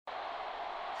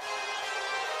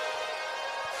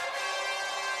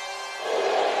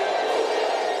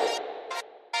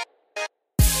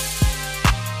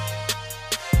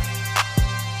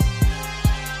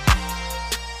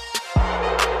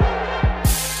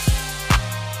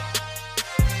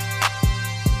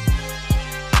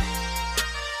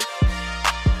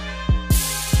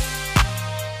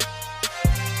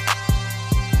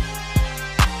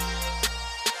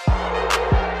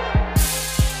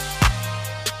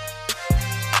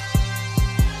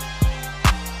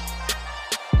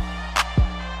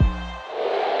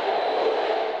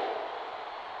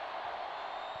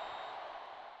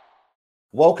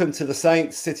Welcome to the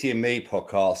Saints, City and Me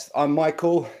podcast. I'm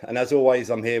Michael, and as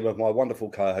always, I'm here with my wonderful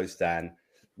co-host, Dan.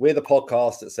 We're the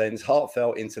podcast that sends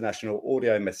heartfelt international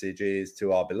audio messages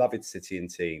to our beloved city and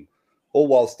team, all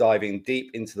whilst diving deep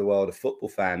into the world of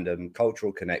football fandom,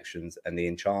 cultural connections, and the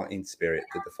enchanting spirit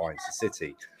that defines the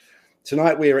city.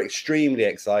 Tonight, we are extremely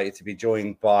excited to be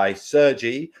joined by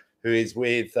Sergi, who is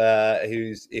with,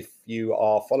 if you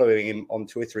are following him on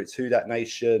Twitter, it's Who Dat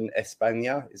Nation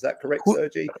España. Is that correct,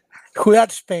 Sergi? Who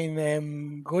Dat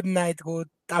Spain. Good night, good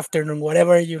afternoon,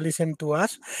 whatever you listen to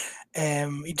us.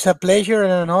 It's a pleasure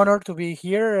and an honor to be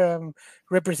here,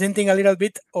 representing a little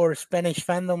bit our Spanish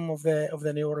fandom of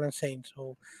the New Orleans Saints.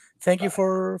 So, thank you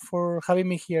for having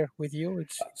me here with you.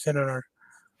 It's an honor.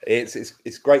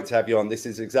 It's great to have you on. This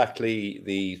is exactly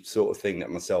the sort of thing that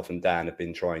myself and Dan have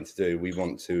been trying to do. We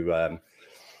want to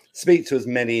speak to as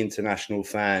many international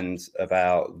fans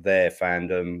about their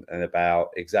fandom and about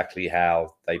exactly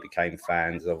how they became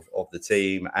fans of the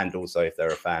team, and also if they're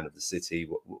a fan of the city,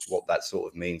 what that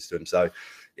sort of means to them. So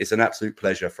it's an absolute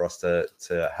pleasure for us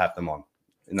to have them on.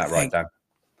 Isn't that right, Dan?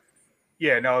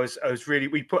 Yeah, no, I was really,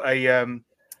 we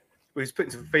was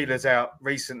putting some feelers out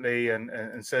recently, and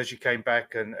Sergi came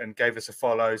back and gave us a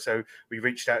follow. So we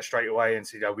reached out straight away and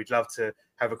said, we'd love to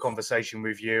have a conversation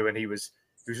with you. And he was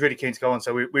really keen to go on.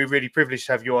 So we're really privileged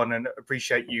to have you on, and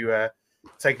appreciate you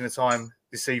taking the time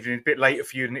this evening. A bit later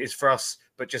for you than it is for us,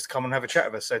 but just come and have a chat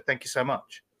with us. So thank you so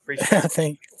much. Appreciate it.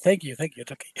 Thank you.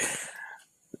 It's okay.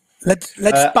 Let's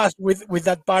pass with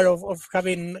that part of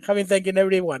having thanking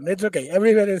everyone. It's okay.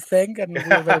 Everybody thank, and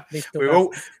we're very pleased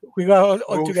to we got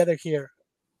all together here.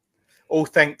 All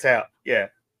thanked out. Yeah.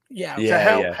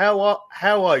 So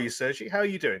how are you, Sergi? How are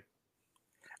you doing?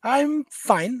 I'm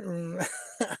fine.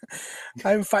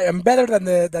 I'm fine. I'm better than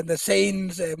the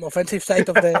Saints offensive side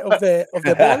of the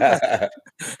ball,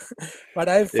 but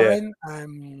I'm fine. Yeah.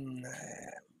 I'm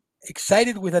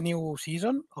excited with a new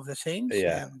season of the Saints.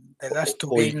 Yeah. The last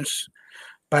two games,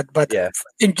 but yeah.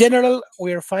 In general,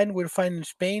 we're fine. We're fine in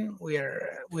Spain. We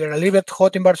are a little bit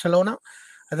hot in Barcelona.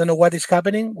 I don't know what is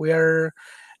happening. We are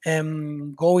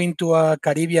going to a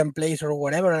Caribbean place or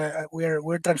whatever.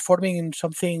 We're transforming in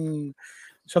something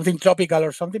tropical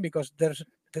or something, because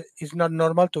it's not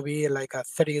normal to be like at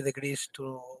 30 degrees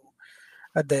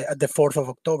at the 4th of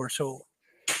October. So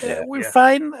we're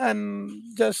fine, and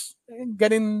just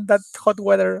getting that hot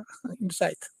weather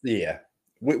inside. Yeah.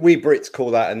 We Brits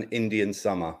call that an Indian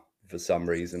summer for some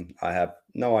reason. I have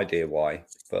no idea why,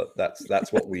 but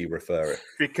that's what we refer it.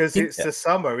 Because it's the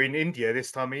summer in India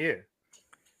this time of year.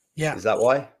 Yeah. Is that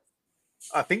why?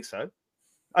 I think so.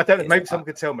 I don't know. Maybe someone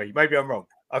could tell me. Maybe I'm wrong.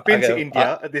 I've been to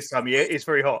India at this time of year. It's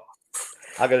very hot.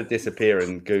 I'm going to disappear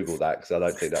and Google that, because I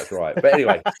don't think that's right. But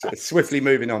anyway, swiftly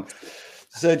moving on.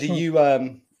 Sergi,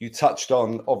 you touched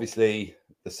on, obviously,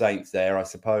 the Saints there. I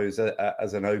suppose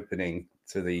as an opening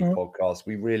to the podcast,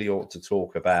 we really ought to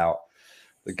talk about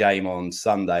the game on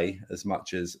Sunday, as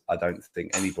much as I don't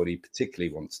think anybody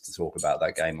particularly wants to talk about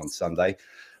that game on Sunday.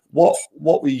 What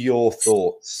were your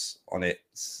thoughts on it,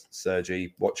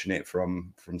 Sergi, watching it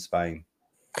from Spain?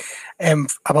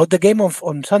 About the game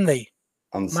on Sunday.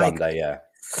 On Sunday, yeah.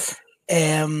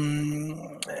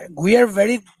 We are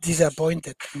very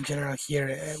disappointed in general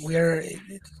here.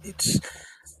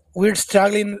 We're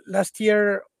struggling. Last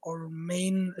year, our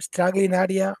main struggling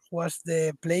area was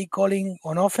the play calling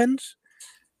on offense.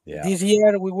 Yeah. This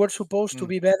year, we were supposed to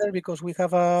be better because we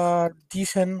have a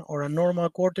decent or a normal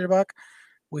quarterback.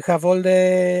 We have all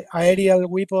the aerial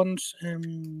weapons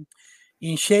in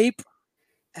shape.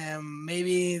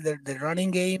 Maybe the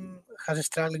running game has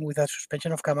struggling with a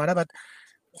suspension of Camara, but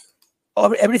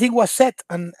everything was set.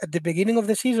 And at the beginning of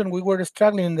the season, we were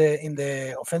struggling in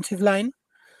the offensive line,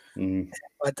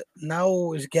 but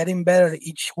now it's getting better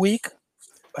each week.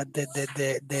 But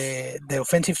the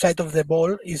offensive side of the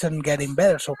ball isn't getting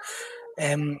better. So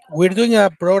we're doing a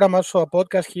program, also a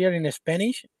podcast here in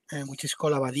Spanish, which is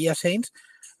called Abadia Saints,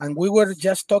 and we were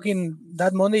just talking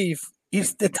that Monday if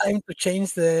it's the time to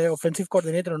change the offensive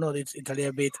coordinator or not. It's a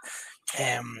little bit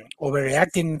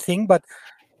overreacting thing, but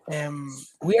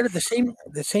we are at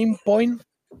the same point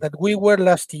that we were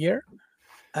last year,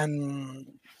 and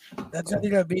that's a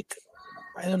little bit,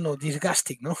 I don't know,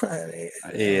 disgusting, no?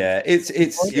 Yeah, it's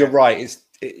you're right.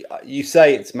 You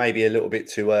say it's maybe a little bit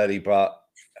too early, but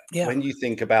when you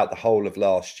think about the whole of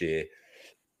last year,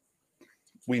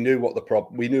 we knew what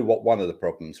one of the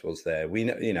problems was there. We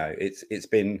know,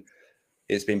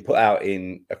 it's been put out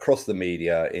across the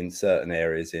media in certain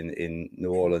areas in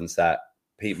New Orleans that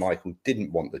Pete Michael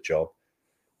didn't want the job.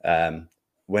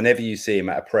 Whenever you see him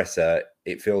at a presser,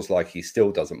 it feels like he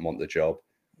still doesn't want the job.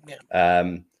 Yeah.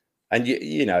 And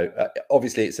you know,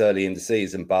 obviously it's early in the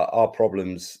season, but our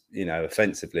problems, you know,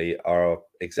 offensively are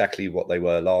exactly what they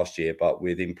were last year, but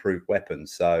with improved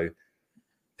weapons. So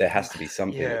there has to be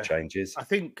something that changes. I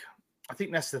think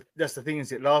that's the thing.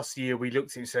 Is it last year we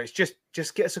looked at it and said, it's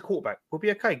just get us a quarterback. We'll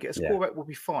be okay. Get us a quarterback. We'll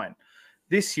be fine.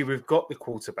 This year we've got the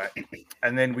quarterback,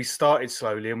 and then we started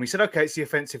slowly, and we said, okay, it's the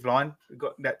offensive line. We've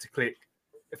got that to click.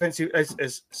 Offensive,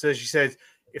 as Sergi said,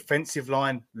 offensive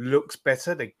line looks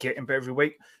better. They're getting better every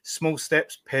week. Small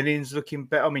steps. Penning's looking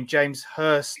better. I mean, James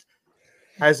Hurst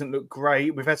hasn't looked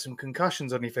great. We've had some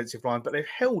concussions on the offensive line, but they've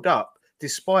held up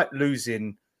despite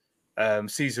losing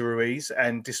Cesar Ruiz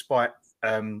and despite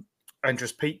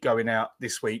Andres Pete going out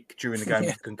this week during the game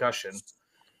with concussion.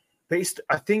 But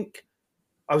I think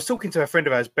I was talking to a friend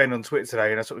of ours, Ben, on Twitter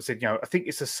today, and I sort of said, I think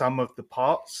it's a sum of the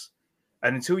parts.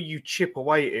 And until you chip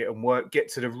away at it and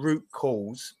get to the root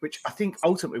cause, which I think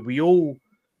ultimately we all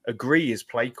agree is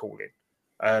play calling.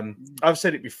 I've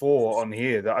said it before on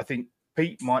here that I think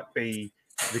Pete might be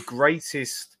the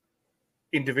greatest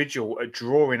individual at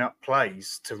drawing up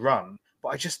plays to run, but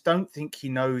I just don't think he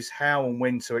knows how and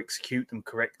when to execute them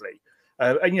correctly.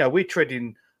 And we're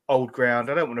treading old ground.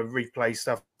 I don't want to replay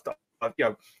stuff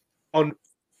that on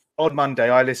Monday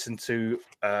I listened to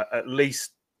at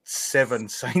least 7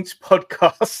 Saints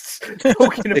podcasts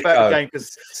talking about the game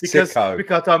because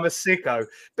I'm a sicko.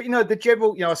 But the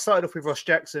general, I started off with Ross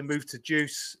Jackson, moved to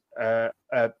Juice,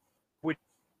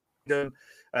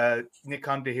 Nick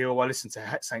Underhill. I listened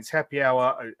to Saints Happy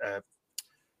Hour,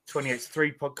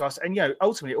 28-3 podcast, and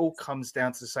ultimately it all comes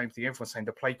down to the same thing. Everyone's saying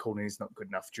the play calling is not good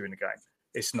enough during the game.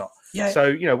 It's not. Yeah.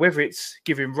 So whether it's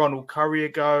giving Ronald Curry a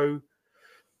go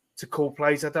to call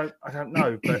plays, I don't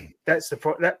know, but that's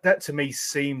that to me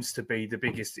seems to be the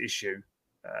biggest issue.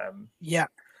 That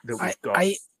we've got.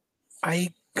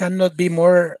 I cannot be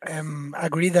more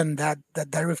agree than that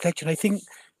reflection. I think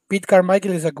Pete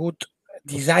Carmichael is a good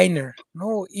designer,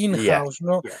 in-house.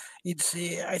 It's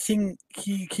I think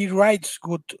he writes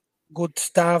good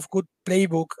stuff, good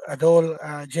playbook at all,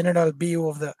 general view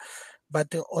of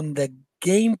but on the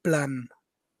game plan,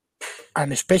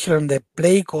 and especially on the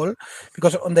play call,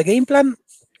 because on the game plan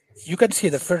you can see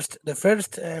the first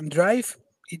drive,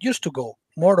 it used to go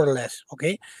more or less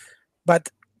okay, but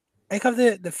I have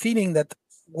the feeling that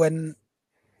when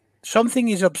something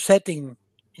is upsetting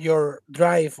your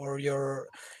drive or your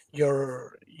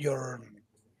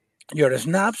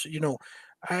snaps,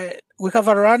 we have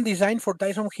a run designed for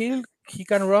Tyson Hill. He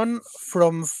can run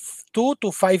from 2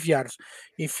 to 5 yards.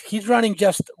 If he's running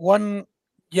just 1.5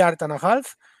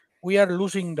 yards, we are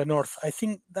losing the North. I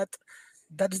think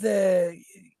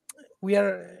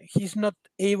he's not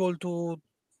able to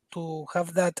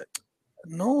have that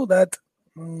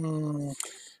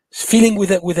feeling with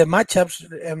the matchups,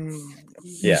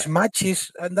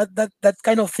 mismatches, and that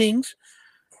kind of things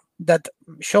that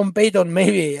Sean Payton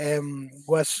maybe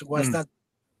was that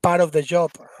part of the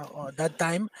job at that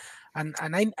time, and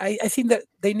I think that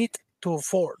they need to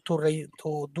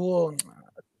do.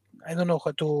 I don't know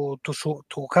how to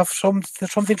have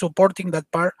something supporting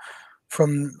that part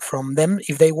from them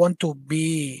if they want to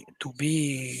be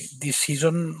this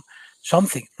season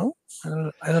something. No,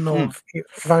 I don't know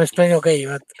if I'm explaining okay,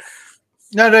 but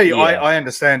no, I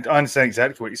understand. I understand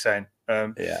exactly what you're saying.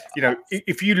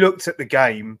 If you looked at the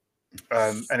game,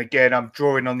 and again, I'm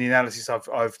drawing on the analysis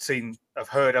I've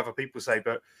heard other people say,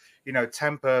 but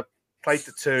Tampa played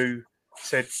the 2,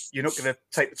 said you're not going to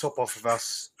take the top off of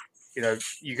us. You're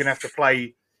going to have to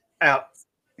play out,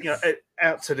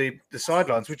 out to the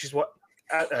sidelines, which is what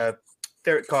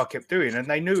Derek Carr kept doing, and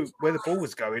they knew where the ball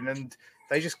was going, and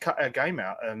they just cut our game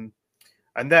out. And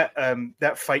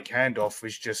that fake handoff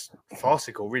was just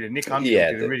farcical, really. Nick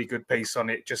Underhill did a really good piece on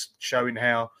it, just showing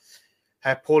how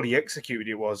poorly executed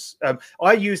it was.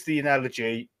 I use the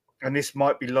analogy, and this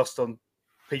might be lost on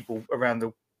people around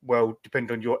the world,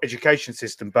 depending on your education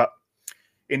system, but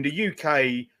in the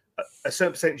UK, a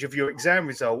certain percentage of your exam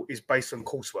result is based on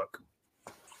coursework.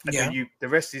 And then the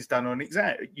rest is done on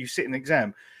exam. You sit in the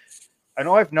exam. And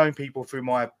I've known people through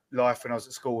my life when I was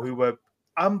at school who were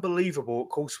unbelievable at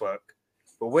coursework.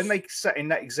 But when they sat in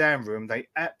that exam room, they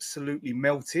absolutely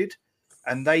melted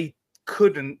and they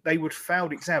would fail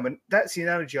the exam. And that's the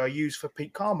analogy I use for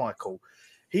Pete Carmichael.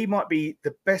 He might be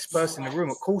the best person in the room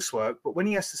at coursework, but when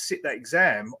he has to sit that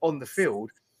exam on the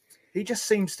field, he just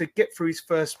seems to get through his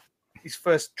first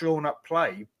drawn up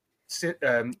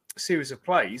series of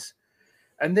plays,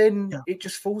 and then it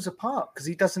just falls apart because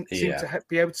he doesn't seem to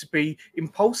be able to be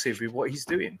impulsive with what he's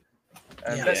doing.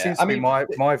 That seems to be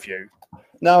my view.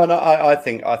 No, and I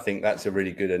think that's a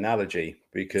really good analogy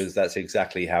because that's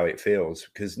exactly how it feels.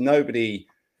 Because nobody,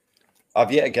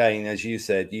 I've yet again, as you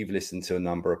said, you've listened to a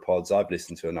number of pods, I've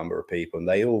listened to a number of people, and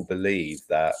they all believe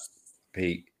that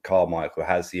Pete Carmichael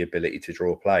has the ability to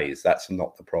draw plays. That's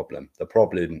not the problem. The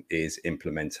problem is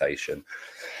implementation.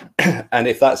 And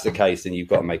if that's the case, then you've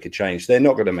got to make a change. They're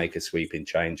not going to make a sweeping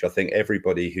change. I think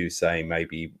everybody who's saying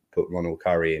maybe put Ronald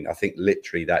Curry in, I think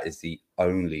literally that is the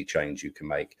only change you can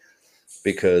make,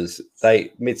 because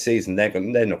they mid-season they're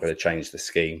not going to change the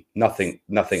scheme. Nothing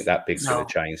that big's going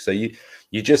to change. So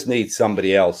you just need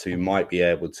somebody else who might be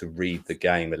able to read the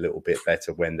game a little bit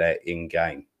better when they're in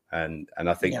game. And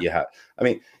I think you have. I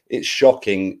mean, it's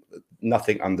shocking.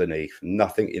 Nothing underneath,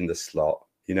 nothing in the slot.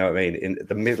 You know what I mean? In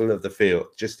the middle of the field,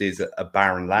 just is a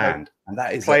barren land, and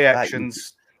that is play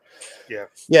actions.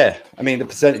 Yeah. I mean, the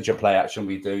percentage of play action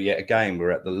we do, yet again,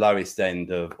 we're at the lowest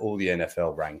end of all the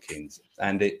NFL rankings,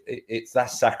 and it's that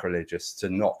sacrilegious to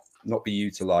not be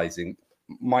utilizing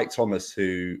Mike Thomas,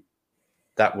 who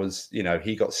that was,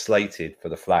 he got slated for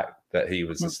the fact that he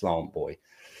was a slant boy.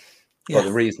 But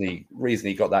the reason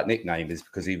he got that nickname is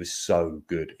because he was so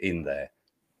good in there.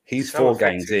 He's so 4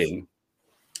 games in.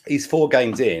 He's 4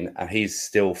 games in, and he's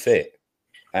still fit.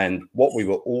 And what we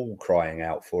were all crying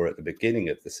out for at the beginning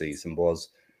of the season was,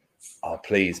 "Oh,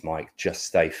 please, Mike, just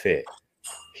stay fit."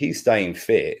 He's staying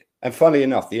fit. And funny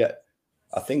enough,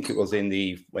 I think it was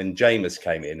when Jameis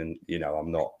came in, and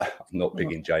I'm not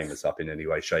bigging Jameis up in any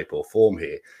way, shape, or form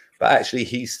here, but actually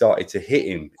he started to hit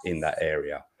him in that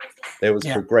area. There was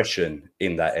progression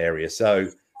in that area.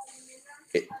 So,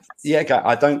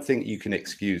 I don't think you can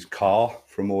excuse Carr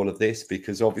from all of this,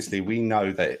 because obviously we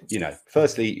know that,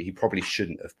 firstly, he probably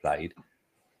shouldn't have played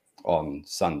on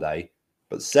Sunday.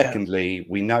 But secondly,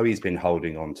 we know he's been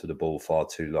holding on to the ball far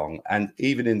too long. And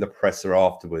even in the presser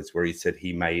afterwards, where he said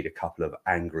he made a couple of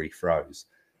angry throws,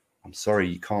 I'm sorry,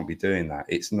 you can't be doing that.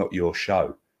 It's not your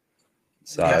show.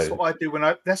 So that's what I do when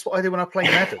I play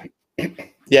Madden.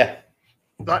 Yeah.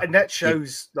 And that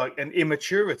shows an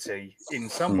immaturity in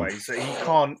some ways, that he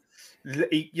can't.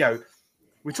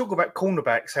 We talk about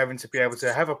cornerbacks having to be able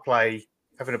to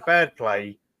having a bad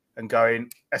play, and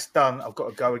going, "That's done. I've got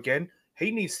to go again." He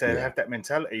needs to have that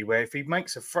mentality where if he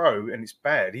makes a throw and it's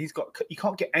bad, you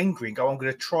can't get angry and go, "I'm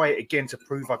going to try it again to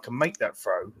prove I can make that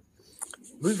throw."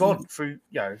 Move on through.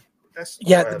 That's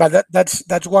but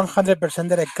that's 100%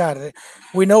 Derek Carr.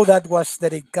 We know that was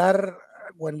Derek Carr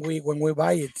when we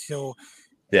buy it. So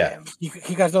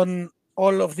he has done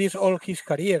all of this all his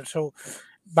career. So,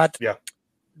 but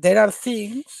there are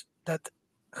things that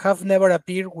have never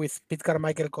appeared with Pete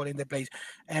Carmichael calling the plays.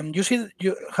 Have you seen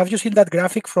that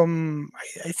graphic from?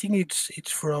 I think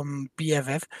it's from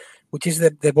PFF, which is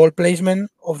the ball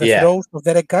placement of the throws of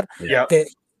Derek Carr. Yeah.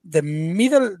 The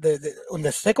middle, on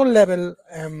the second level,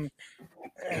 on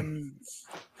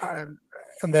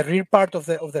the rear part of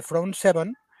the front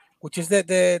 7, which is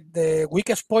the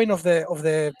weakest point of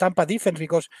the Tampa defense,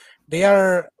 because they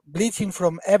are blitzing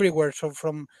from everywhere. So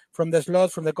from the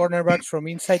slot, from the cornerbacks, from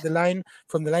inside the line,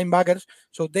 from the linebackers.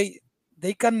 So they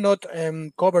cannot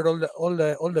cover all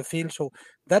the field. So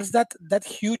that's that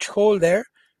huge hole there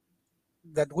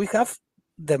that we have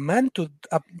the man to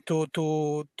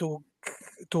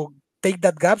take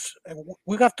that gaps.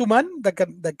 We have 2 men that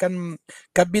can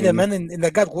be the man in the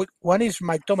gap. One is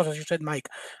Mike Thomas, as you said, Mike,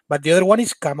 but the other one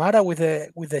is Kamara with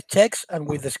the checks and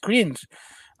with the screens.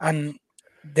 And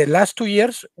the last 2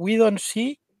 years, we don't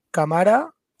see Kamara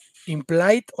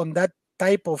implied on that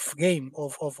type of game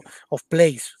of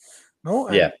plays. No,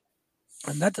 and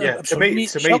that's to me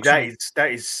that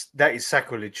is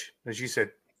sacrilege, as you said,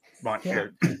 Mike.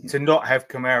 To not have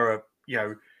Kamara,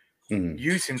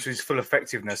 use him to his full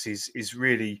effectiveness is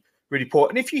really, really poor.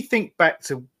 And if you think back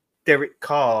to Derek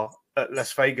Carr at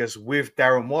Las Vegas with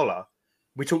Darren Waller,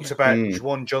 we talked about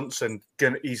Juwan Johnson.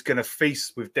 He's going to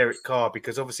feast with Derek Carr,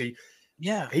 because obviously,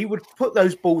 he would put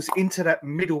those balls into that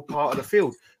middle part of the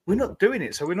field. We're not doing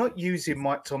it, so we're not using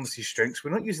Mike Thomas's strengths.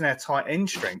 We're not using our tight end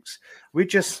strengths. We're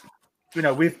just,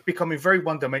 we're becoming very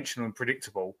one-dimensional and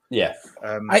predictable. Yeah,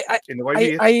 in the way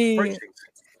we approach things.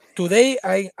 Today,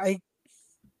 I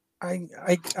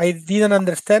didn't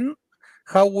understand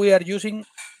how we are using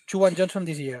Juwan Johnson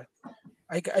this year.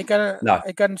 I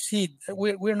can see it.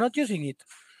 We're not using it.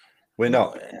 We're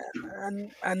not.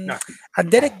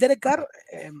 And Derek Carr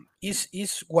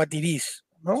is what it is.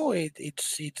 No,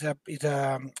 it's he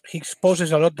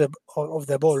exposes a lot of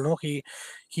the ball. No, he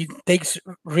takes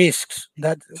risks,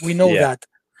 that we know that,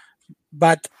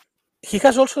 but he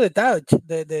has also the touch,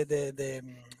 the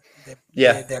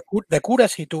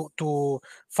accuracy to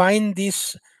find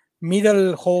these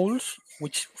middle holes,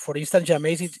 which, for instance,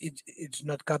 Jameis it's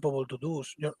not capable to do.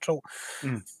 So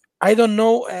I don't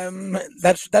know.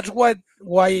 That's why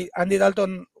Andy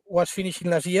Dalton was finishing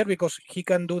last year because he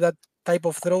can do that type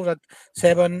of throws at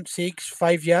 7, 6,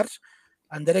 5 yards,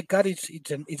 and Derek Carr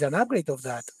it's an upgrade of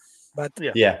that. But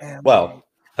well,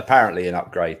 apparently an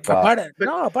upgrade. But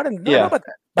apparently no.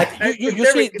 But you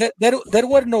see, there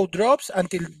were no drops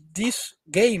until this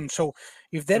game. So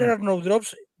if there are no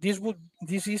drops, this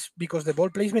is because the ball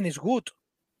placement is good.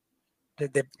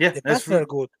 The passes are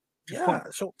good.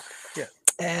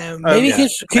 Maybe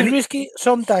he's risky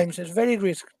sometimes. It's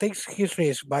very takes his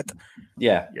risk, but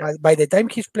by the time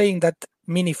he's playing that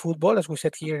mini football, as we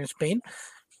said here in Spain,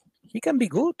 he can be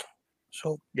good.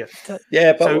 So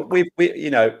but we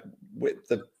with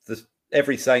the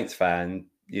every Saints fan,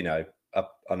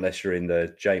 unless you're in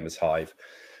the Jameis hive,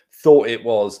 thought it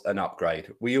was an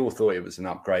upgrade. We all thought it was an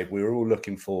upgrade. We were all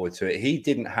looking forward to it. He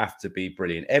didn't have to be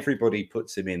brilliant. Everybody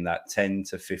puts him in that 10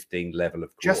 to 15 level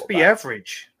of just be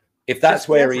average. If that's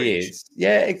where he is,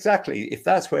 exactly. If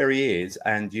that's where he is,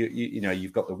 and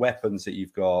you've got the weapons that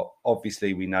you've got.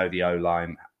 Obviously, we know the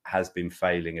O-line has been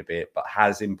failing a bit, but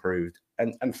has improved.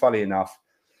 And funny enough,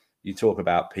 you talk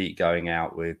about Pete going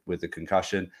out with the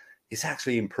concussion. It's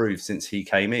actually improved since he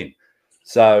came in.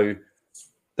 So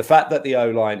the fact that the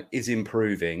O-line is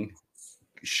improving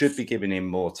should be giving him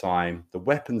more time. The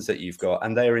weapons that you've got,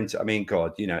 and they're into. I mean,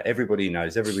 God, everybody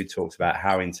knows. Everybody talks about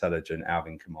how intelligent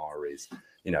Alvin Kamara is.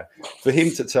 For him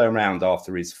to turn around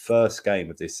after his first game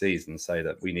of this season and say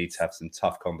that we need to have some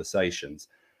tough conversations,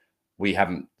 we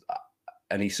haven't.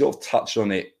 And he sort of touched on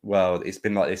it. Well, it's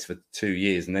been like this for 2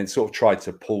 years, and then sort of tried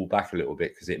to pull back a little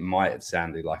bit because it might have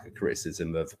sounded like a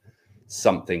criticism of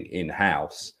something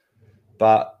in-house.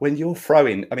 But when you're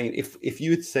throwing, I mean, if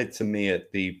you had said to me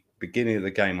at the beginning of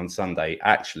the game on Sunday,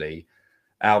 actually,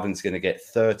 Alvin's going to get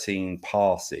 13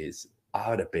 passes, I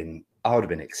would have been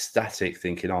ecstatic,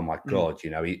 thinking, oh my God,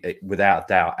 he, without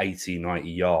doubt, 80, 90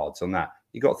 yards on that.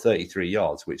 He got 33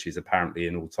 yards, which is apparently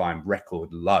an all-time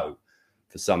record low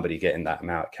for somebody getting that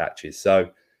amount of catches. So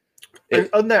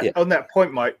on that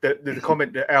point, Mike, the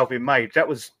comment that Alvin made, that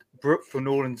was Brooke from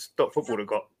New Orleans Football that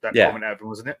got that comment out of him,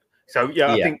 wasn't it? So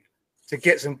I think to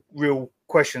get some real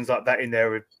questions like that in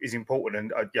there is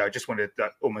important. And I just wanted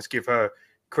to almost give her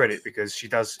credit because she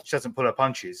doesn't pull her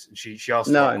punches, and she asks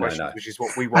the right questions, which is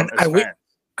what we want as fans.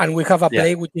 And we have a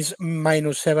play which is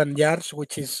 -7 yards,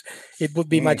 which is it would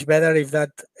be much better if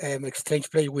that exchange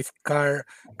play with Carr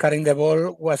carrying the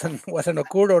ball wasn't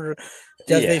occurred, or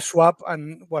just they swap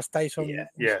and was Tyson.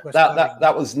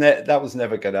 That was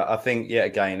never gonna. I think I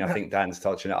think Dan's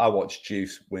touching it. I watched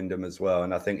Juice Wyndham as well,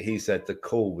 and I think he said the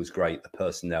call was great, the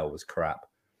personnel was crap,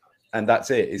 and that's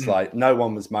it. It's like no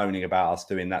one was moaning about us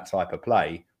doing that type of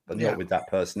play, but not with that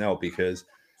personnel, because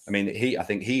I mean I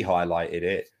think he highlighted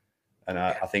it. And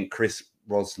I think Chris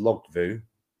Roslogvu,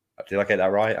 did I get that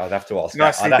right? I'd have to ask.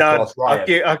 Nicely done. I'll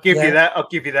give you that. I'll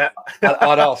give you that.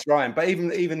 I'd ask Ryan. But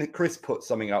even Chris put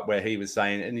something up where he was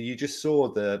saying, and you just saw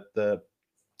the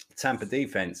Tampa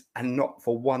defense, and not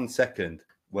for 1 second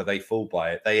were they fooled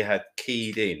by it. They had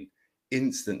keyed in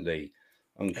instantly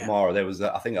on Kamara. There was,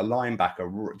 I think, a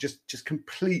linebacker just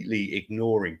completely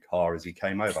ignoring Carr as he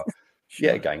came over.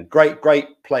 Again, great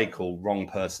play call, wrong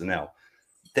personnel.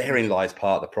 Therein lies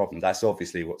part of the problem. That's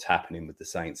obviously what's happening with the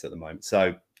Saints at the moment.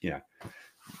 So,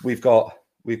 we've got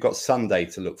Sunday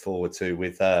to look forward to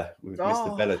with Mr.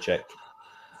 Belichick.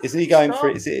 Isn't he going for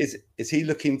it? Is he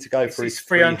looking to go for his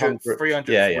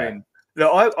 300th win?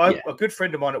 Look, a good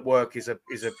friend of mine at work is a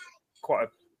quite a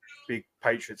big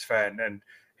Patriots fan, and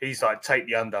he's like, take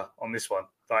the under on this one.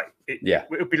 Like, it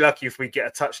would be lucky if we get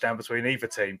a touchdown between either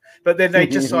team. But then they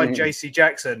just signed JC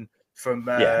Jackson from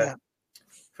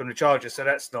the Chargers, so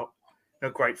that's not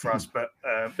great for us. But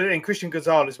then Christian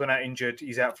Gonzalez went out injured;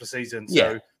 he's out for the season.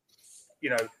 So,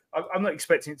 I'm not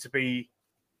expecting it to be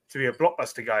a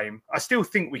blockbuster game. I still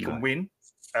think we can win.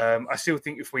 I still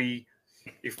think if we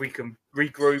can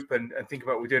regroup and think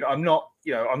about what we're doing, I'm not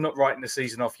writing the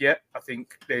season off yet. I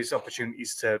think there's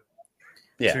opportunities to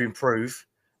improve.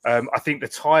 I think the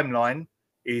timeline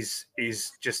is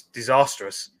just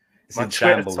disastrous. My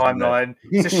Twitter timeline,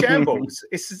 it's a shambles.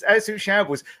 It's an absolute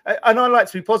shambles. And I like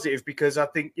to be positive because I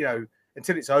think,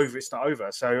 until it's over, it's not over.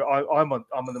 So I'm on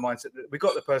the mindset that we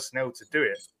got the personnel to do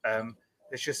it.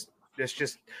 It's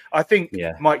just. I think,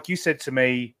 Mike, you said to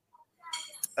me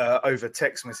over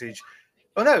text message.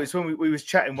 Oh no, it's when we was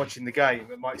chatting, watching the game,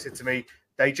 and Mike said to me,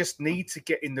 they just need to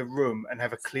get in the room and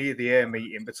have a clear the air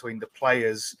meeting between the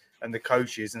players and the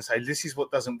coaches and say, this is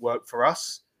what doesn't work for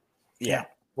us. Yeah.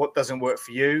 What doesn't work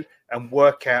for you, and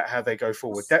work out how they go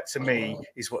forward. That to me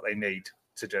is what they need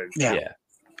to do. Yeah.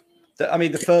 I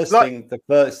mean, the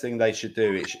first thing they should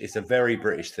do, it's a very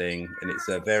British thing, and it's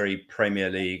a very Premier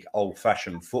League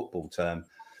old-fashioned football term.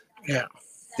 Yeah.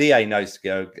 DA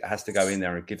has to go in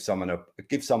there and give someone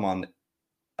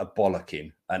a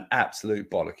bollocking, an absolute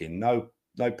bollocking.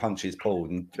 No punches pulled,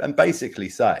 and basically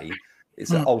say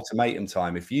it's an ultimatum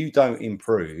time. If you don't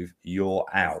improve, you're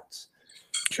out.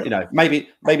 Sure. You know, maybe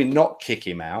not kick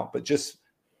him out, but just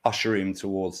usher him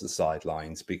towards the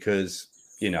sidelines, because,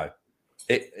 you know,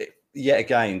 it yet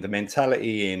again, the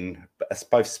mentality in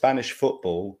both Spanish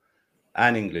football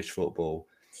and English football,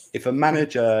 if a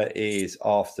manager is,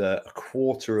 after a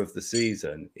quarter of the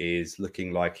season, is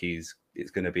looking like it's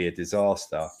going to be a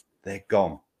disaster, they're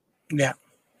gone. Yeah.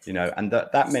 You know, and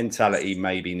that mentality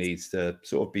maybe needs to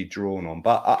sort of be drawn on.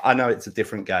 But I know it's a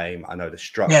different game. I know the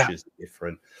structures are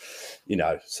different, you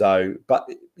know. So, but,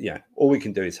 you know, all we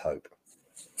can do is hope.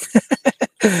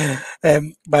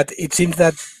 But it seems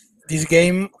that this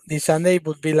game, this Sunday,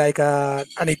 would be like an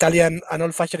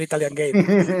old-fashioned Italian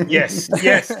game. Yes,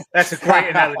 that's a great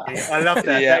analogy. I love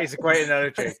that. Yeah. That is a great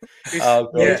analogy. Oh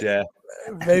God, yeah.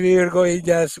 Maybe we're going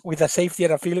just with a safety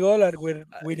and a field goal, and we're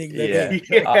winning the game.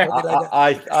 Yeah.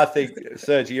 I think,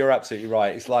 Sergi, you're absolutely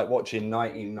right. It's like watching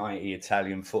 1990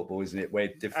 Italian football, isn't it? Where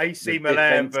AC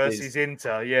Milan versus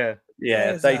Inter, yeah.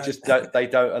 Yeah, they just don't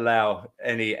allow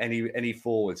any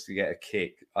forwards to get a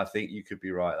kick. I think you could be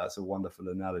right. That's a wonderful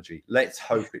analogy. Let's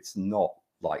hope it's not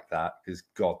like that, because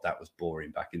God, that was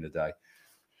boring back in the day.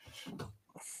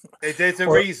 There's a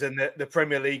reason that the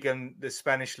Premier League and the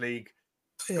Spanish League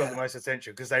got the most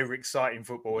attention, because they were exciting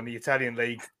football, and the Italian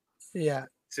League,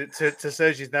 to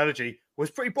Sergi's analogy,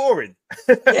 was pretty boring.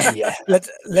 Yeah.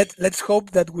 Let's hope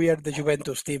that we are the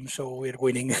Juventus team, so we're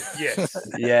winning. Yes.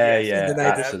 Yeah,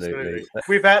 absolutely.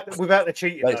 Without the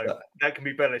cheating, though, that can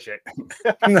be Belichick.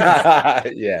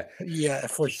 Yeah,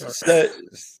 for sure.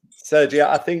 Sergi,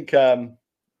 I think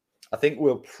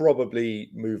we'll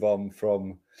probably move on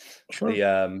from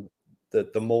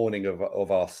the mourning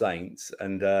of our saints,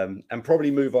 and probably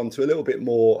move on to a little bit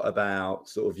more about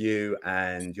sort of you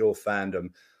and your fandom.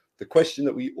 The question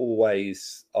that we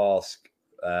always ask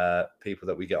people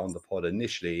that we get on the pod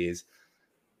initially is,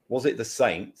 was it the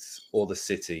Saints or the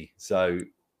City? So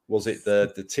was it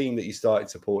the team that you started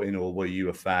supporting, or were you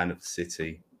a fan of the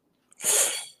City?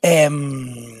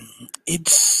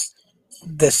 It's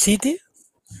the City,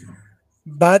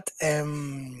 but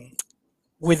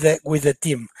with the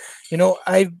team. You know,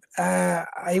 I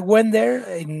went there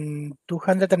in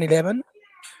 2011,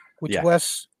 which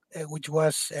was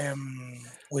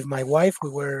with my wife. We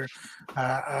were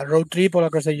a road trip all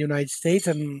across the United States,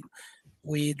 and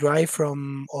we drive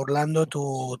from Orlando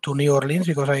to New Orleans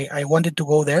because I wanted to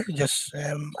go there. Just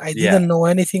I didn't know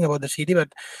anything about the city,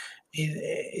 but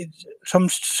it's some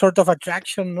sort of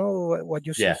attraction, no? What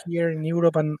you see here in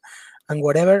Europe and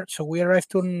whatever. So we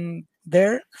arrived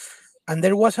there, and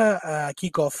there was a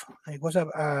kickoff. It was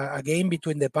a game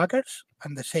between the Packers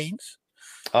and the Saints.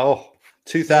 Oh,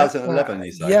 2011,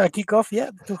 you say? Yeah, kickoff. Yeah,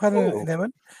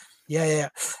 2011. Yeah.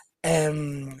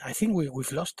 I think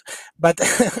we've lost, but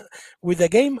with the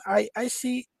game, I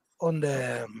see on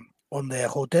the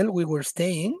hotel we were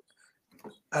staying,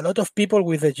 a lot of people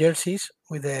with the jerseys,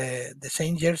 with the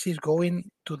same jerseys, going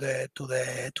to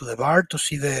the bar to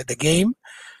see the game.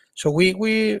 So we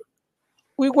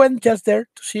went just there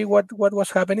to see what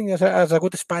was happening as a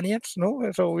good Spaniards,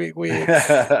 no? So we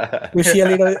see a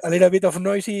little bit of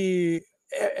noisy,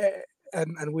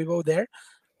 and we go there,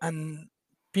 and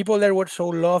people there were so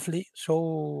lovely,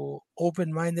 so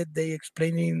open-minded. They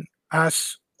explaining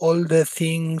us all the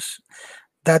things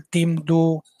that team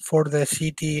do for the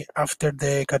city after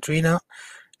the Katrina.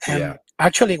 And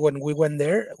actually, when we went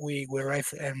there, we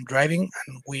arrived driving,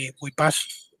 and we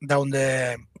passed down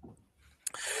the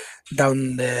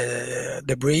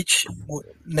bridge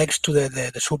next to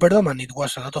the Superdome, and it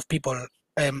was a lot of people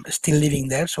still living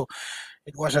there. So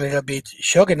it was a little bit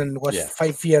shocking, and it was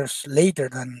 5 years later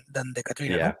than the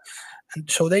Katrina. No? And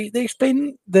so they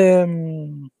explain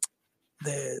the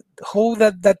how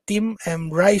that team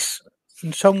rise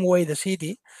in some way the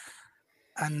city,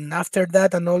 and after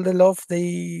that, and all the love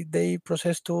they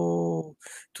process to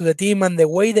the team, and the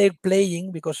way they're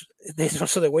playing, because there's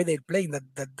also the way they're playing.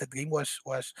 That game was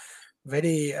a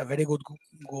very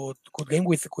good game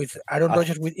with Aaron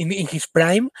Rodgers in his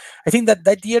prime. I think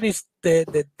that year is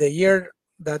the year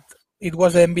that it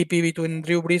was the MVP between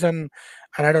Drew Brees and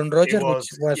Aaron Rodgers.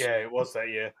 It was that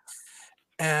year.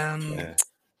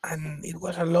 And it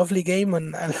was a lovely game,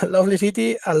 and a lovely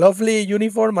city, a lovely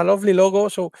uniform, a lovely logo.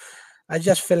 So I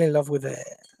just fell in love with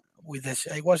this.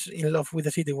 I was in love with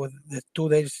the city. With the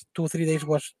 2-3 days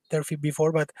was there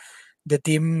before, but the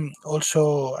team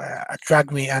also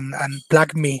attract me and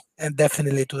plugged me, and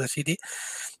definitely to the city.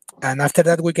 And after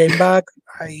that, we came back.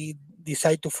 I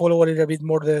decided to follow a little bit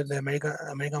more the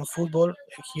American football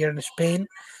here in Spain,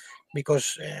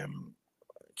 because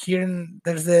here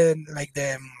there's the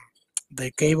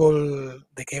cable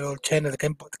channel,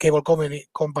 the cable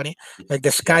company like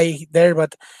the Sky there,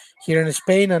 but here in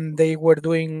Spain, and they were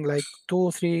doing like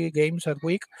 2-3 games a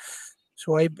week.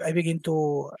 So I begin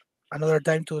to another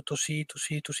time to see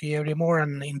every more,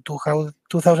 and in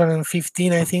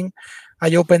 2015 I think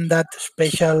I opened that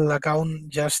special account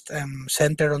just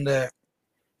centered on the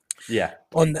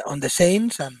on the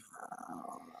Saints, and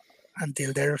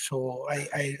until there. So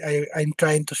I'm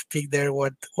trying to speak there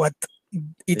what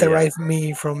it arrived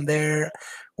me from there,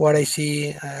 what I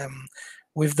see.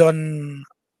 We've done,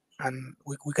 and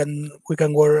we can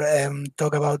go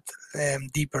talk about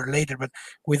deeper later, but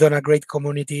we've done a great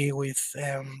community with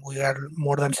we are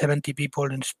more than 70 people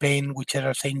in Spain which are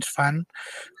a Saints fan,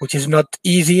 which is not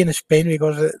easy in Spain,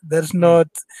 because there's not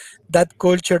that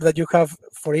culture that you have,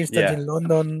 for instance, in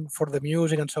London for the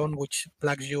music and so on, which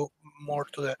plugs you more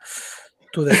to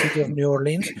the city of New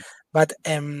Orleans. But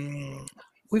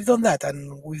we've done that,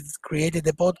 and we've created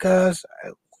the podcast.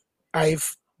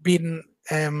 I've been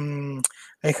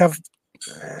I have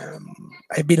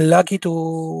I've been lucky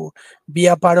to be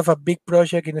a part of a big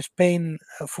project in Spain,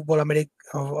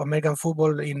 American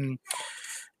football, in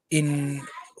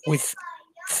with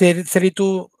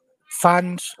 32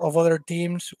 fans of other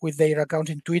teams with their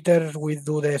accounts in Twitter. We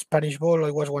do the Spanish Ball.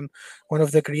 I was one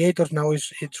of the creators. Now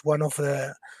it's one of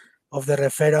the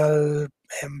referral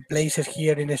places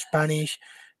here in Spanish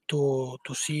to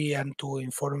see and to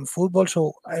inform football.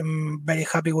 So I'm very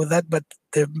happy with that. But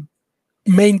the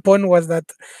main point was that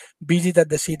visit at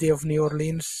the city of New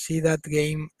Orleans, see that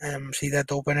game, see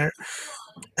that opener,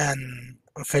 and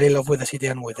fell in love with the city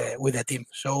and with the team.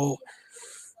 So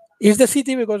it's the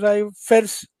city because I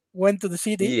first went to the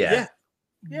city. Yeah.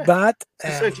 But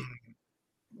So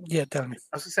tell me.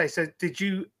 I was gonna say, so did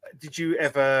you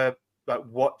ever like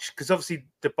watch? Because obviously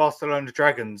the Barcelona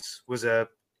Dragons was a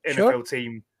NFL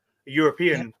team, a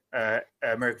European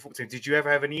American football team. Did you ever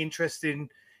have any interest in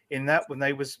that when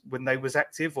they was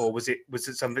active, or was it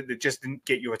something that just didn't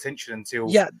get your attention until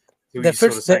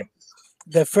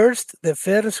the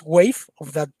first wave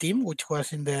of that team, which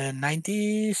was in the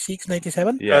 96,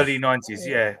 97, early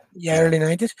 90s, early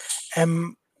 90s.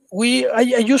 I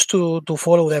used to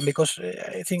follow them because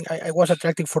I think I was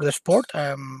attracted for the sport.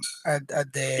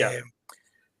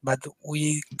 But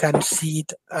we can see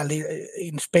it a little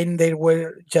in Spain. They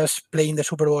were just playing the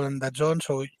Super Bowl and that's on,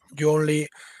 so you only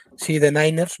see the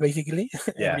Niners basically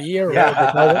every year,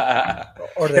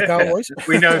 or the Cowboys.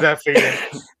 We know that feeling.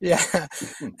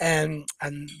 And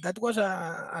that was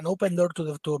an open door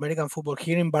to American football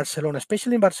here in Barcelona,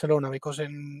 especially in Barcelona, because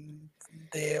in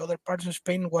the other parts of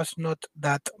Spain was not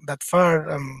that far.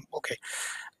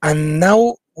 And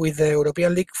now with the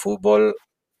European League football,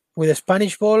 with the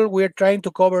Spanish ball, we're trying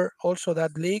to cover also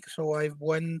that league. So I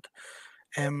went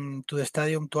to the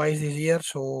stadium twice this year.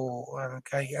 So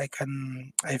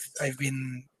I've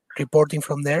been reporting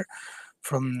from there,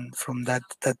 from that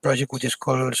project which is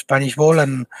called Spanish Ball,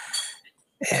 and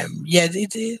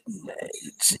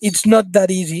it's not that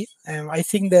easy. I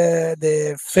think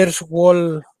the first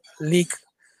World League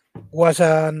was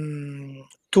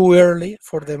too early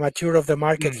for the mature of the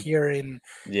market here in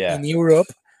Europe.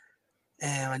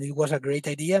 And it was a great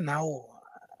idea. Now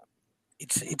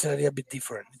it's a little bit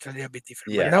different. But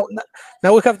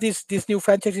now we have this new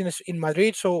franchise in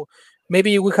Madrid. So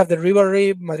maybe we have the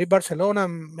rivalry Madrid-Barcelona.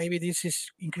 Maybe this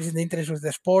is increasing the interest with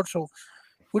the sport. So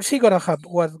we'll see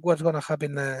what's gonna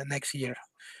happen next year.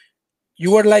 You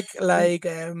were like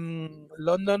London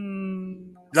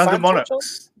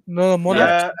Monarchs. No,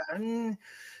 Monarchs.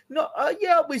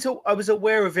 I was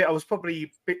aware of it. I was probably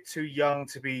a bit too young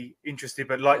to be interested,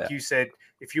 but like you said,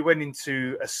 if you went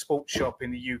into a sports shop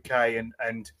in the UK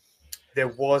and there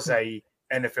was a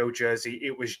NFL jersey,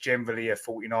 it was generally a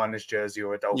 49ers jersey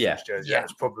or a Dolphins jersey. That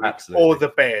was probably or the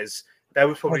Bears. That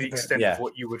was probably the extent of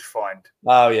what you would find.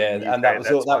 Oh yeah, and that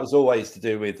was always to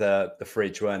do with the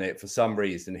fridge, weren't it? For some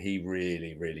reason, he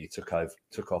really took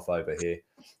off over here.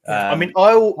 I mean,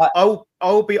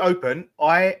 I'll be open.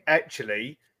 I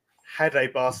actually had a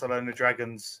Barcelona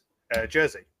Dragons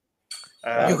jersey.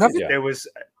 You have it? There was.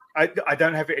 I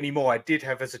don't have it anymore. I did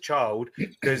have as a child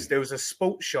because there was a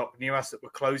sports shop near us that were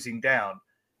closing down,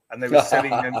 and they were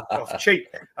selling them off cheap.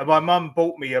 And my mum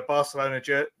bought me a Barcelona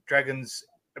Dragons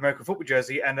American football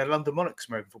jersey and a London Monarchs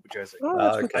American football jersey.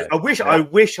 Okay. I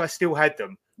wish I still had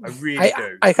them. I really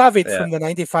do. I have it from the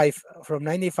 95. From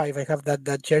 95, I have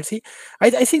that jersey.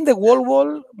 I think the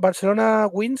World Barcelona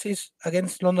wins is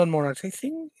against London Monarchs. I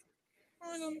think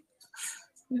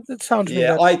that sounds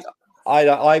like that.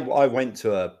 I went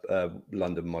to a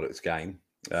London Monarchs game.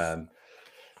 I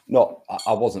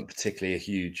wasn't particularly a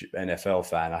huge NFL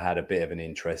fan. I had a bit of an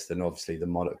interest, and obviously the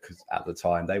Monarchs at the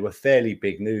time, they were fairly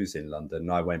big news in London.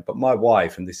 And I went, but my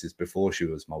wife, and this is before she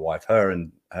was my wife, her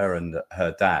and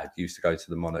her dad used to go to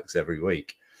the Monarchs every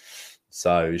week.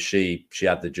 So she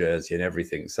had the jersey and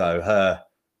everything. So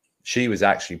she was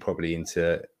actually probably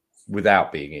into,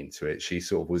 without being into it, she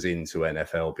sort of was into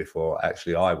NFL before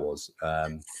actually I was.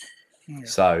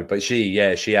 So, but she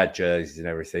had jerseys and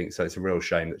everything. So it's a real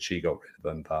shame that she got rid of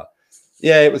them. But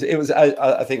yeah, it was.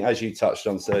 I think, as you touched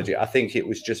on, Sergi, I think it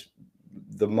was just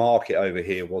the market over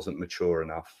here wasn't mature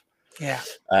enough. Yeah.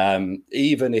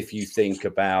 Even if you think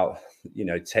about,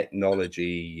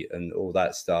 technology and all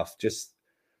that stuff, just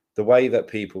the way that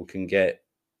people can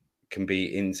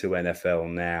be into NFL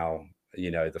now,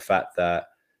 the fact that,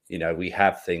 we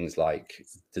have things like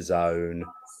DAZN,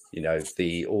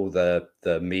 all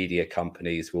the media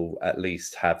companies will at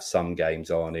least have some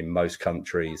games on in most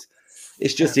countries.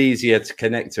 It's just easier to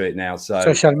connect to it now. So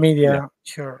social media,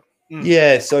 sure.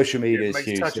 Yeah, social media is makes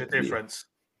huge. Such a difference.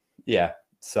 Yeah.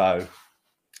 So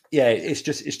yeah, it's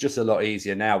just a lot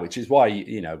easier now, which is why,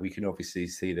 we can obviously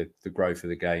see the growth of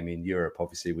the game in Europe.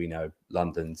 Obviously, we know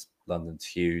London's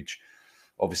huge.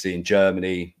 Obviously, in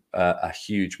Germany, a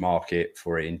huge market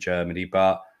for it in Germany.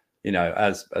 But,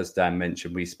 as Dan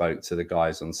mentioned, we spoke to the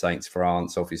guys on Saints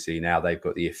France. Obviously, now they've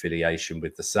got the affiliation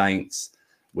with the Saints.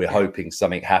 We're hoping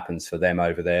something happens for them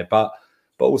over there. But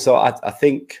also, I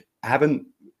think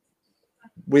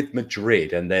with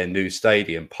Madrid and their new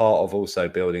stadium, part of also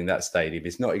building that stadium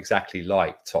is not exactly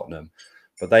like Tottenham,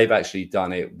 but they've actually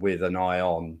done it with an eye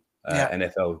on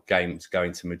NFL games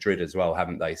going to Madrid as well,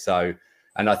 haven't they? So,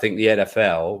 and I think the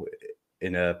NFL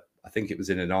I think it was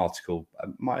in an article, it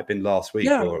might have been last week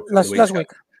or last week.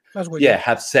 Yeah,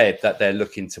 have said that they're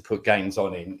looking to put games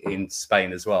on in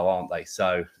Spain as well, aren't they?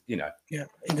 So,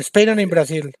 in Spain and in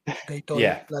Brazil, they told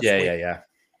last week.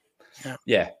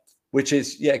 Yeah. Which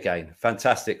is, again,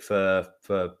 fantastic for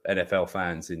NFL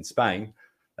fans in Spain,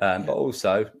 but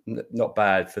also not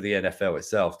bad for the NFL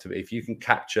itself. If you can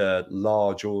capture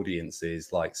large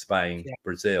audiences like Spain,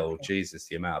 Brazil, Jesus,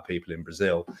 the amount of people in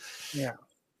Brazil, they're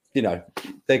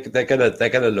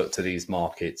gonna look to these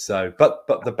markets. So, but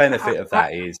the benefit of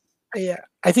that is,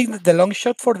 I think that the long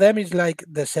shot for them is like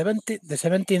the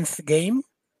 17th game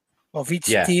of each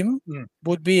team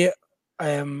would be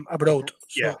abroad.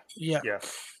 So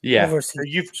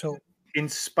overseas. So in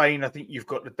Spain, I think you've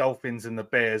got the Dolphins and the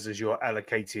Bears as your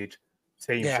allocated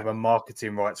teams from a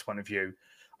marketing rights point of view.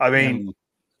 I mean,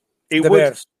 it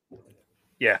would,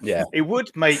 it would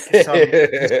make some.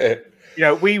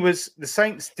 The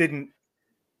Saints didn't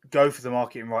go for the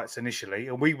marketing rights initially,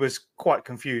 and we was quite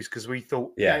confused because we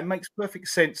thought, it makes perfect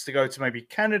sense to go to maybe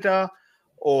Canada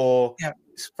or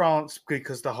France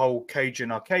because the whole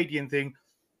Cajun Arcadian thing.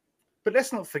 But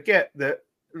let's not forget that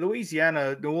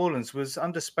Louisiana, New Orleans was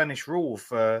under Spanish rule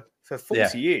for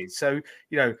 40 years. So,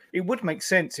 it would make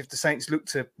sense if the Saints looked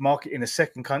to market in a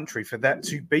second country for that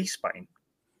to be Spain.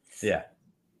 Yeah.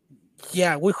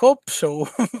 Yeah, we hope so.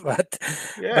 but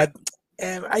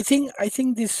I think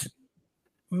this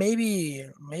maybe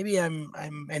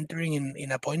I'm entering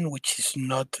in a point which is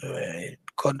not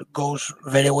goes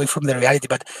very away from the reality.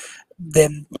 But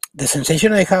the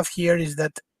sensation I have here is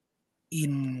that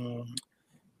in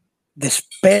the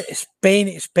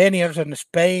Spaniards and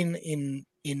Spain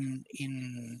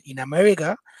in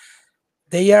America,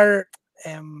 they are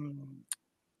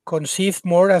conceived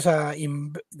more as the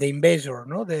invader,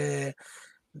 no, the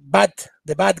bad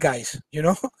guys,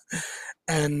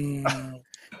 and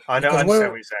I know. I understand what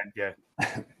you're saying.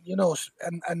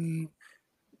 And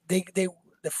they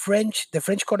the French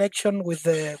connection with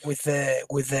the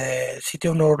city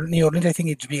of New Orleans, I think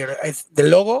it's bigger. The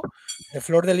logo, the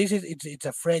fleur de lis, it's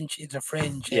a French. It's a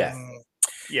French thing.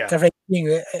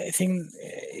 I think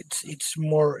it's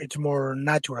more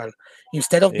natural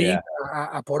instead of being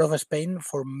a part of Spain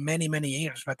for many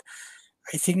years. But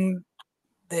I think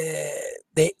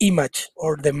the image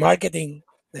or the marketing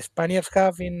the Spaniards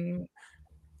have in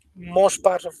most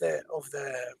parts of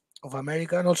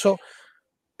America, and also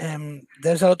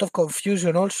there's a lot of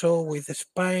confusion also with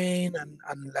Spain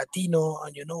and Latino,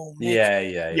 and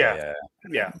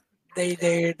they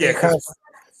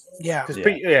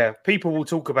have people will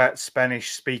talk about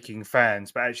Spanish speaking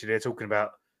fans, but actually they're talking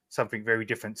about something very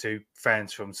different to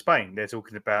fans from Spain. They're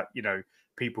talking about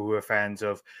people who are fans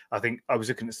of, I think I was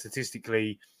looking at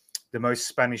statistically, the most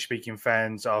Spanish speaking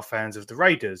fans are fans of the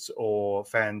Raiders or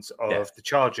fans of the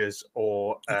Chargers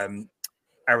or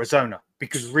Arizona,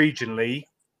 because regionally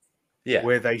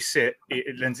where they sit,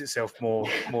 it lends itself more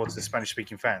to the Spanish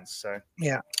speaking fans. So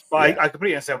but I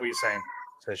completely understand what you're saying,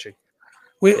 Sergi.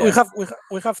 We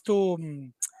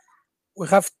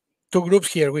have two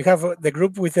groups here. We have the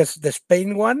group with the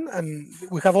Spain one, and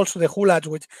we have also the Hulats,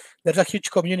 which there's a huge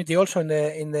community also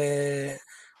in the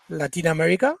Latin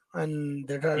America, and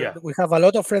we have a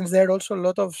lot of friends there. Also, a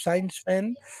lot of science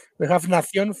fans. We have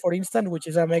Nacion, for instance, which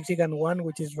is a Mexican one,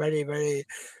 which is very, very,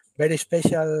 very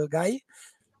special guy.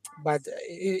 But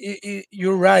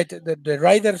you're right. The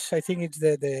riders, I think it's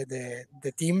the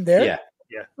team there.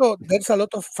 Yeah. So there's a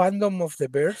lot of fandom of the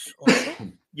Bears also.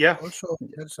 Yeah. Also,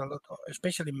 there's a lot,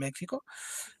 especially in Mexico,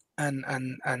 and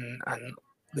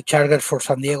the Chargers for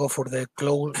San Diego for the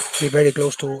very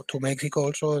close to Mexico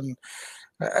also. And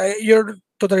you're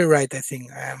totally right. I think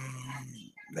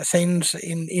the Saints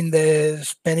in the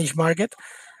Spanish market,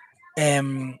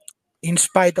 in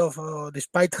spite of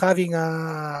despite having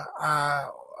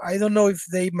I don't know if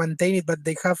they maintain it, but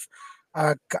they have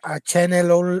a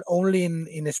channel only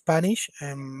in Spanish.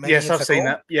 Yes, I've seen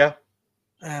that. Yeah.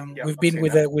 We've been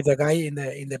with a guy in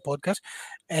the podcast,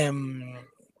 and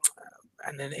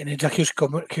it's a huge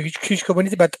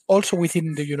community, but also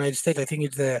within the United States. I think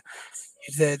it's the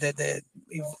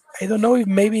I don't know if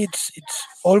maybe it's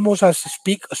almost as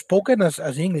spoken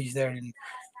as English there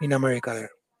in America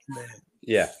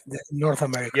there. North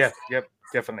America. Yeah, yep,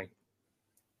 definitely.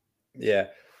 Yeah.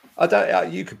 I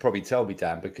don't. You could probably tell me,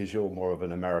 Dan, because you're more of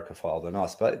an America-phile than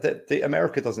us. But the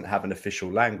America doesn't have an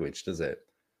official language, does it?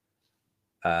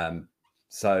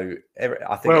 So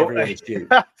I think everyone is due.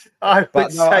 I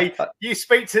would say you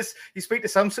speak to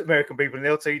some American people, and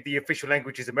they'll tell you the official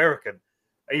language is American.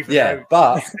 Even though,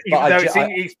 but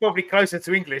it's probably closer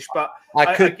to English. But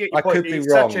I could be wrong. I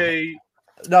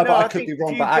could be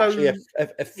wrong. But actually,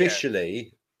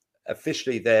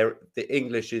 officially, the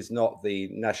English is not the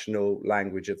national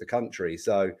language of the country.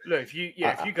 So look, if you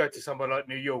go to somewhere like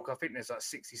New York, I think there's like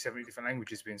 60, 70 different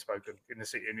languages being spoken in the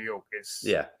city of New York. It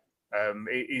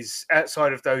is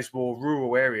outside of those more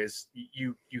rural areas.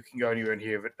 You can go anywhere and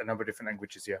hear a number of different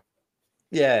languages.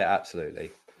 Yeah,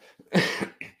 absolutely.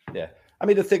 Yeah. I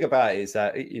mean, the thing about it is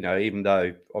that, even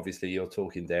though obviously you're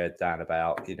talking there, Dan,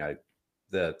 about,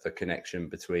 the connection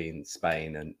between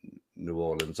Spain and New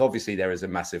Orleans, obviously there is a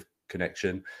massive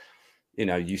connection.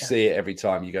 You see it every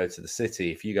time you go to the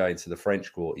city. If you go into the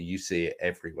French Quarter, you see it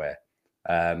everywhere.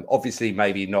 Obviously,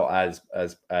 maybe not as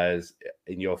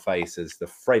in your face as the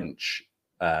French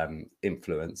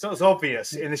influence. It's not as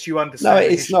obvious unless you understand. No,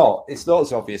 it's not. It's not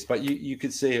as obvious, but you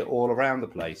could see it all around the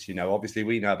place. Obviously,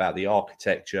 we know about the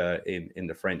architecture in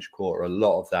the French Quarter. A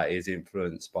lot of that is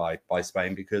influenced by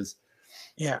Spain because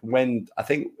when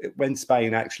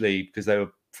Spain actually, because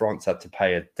France had to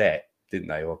pay a debt, didn't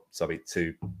they, or something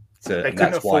they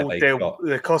couldn't afford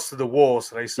the cost of the war,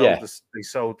 so they sold the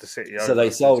city. So they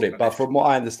sold it. But from what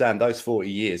I understand, those 40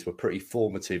 years were pretty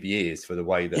formative years for the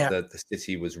way that the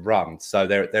city was run. So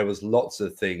there was lots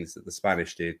of things that the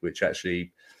Spanish did, which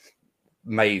actually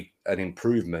made an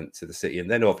improvement to the city. And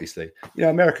then obviously,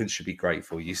 Americans should be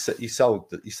grateful. You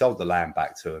sold the land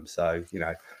back to them. So,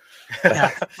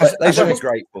 they should be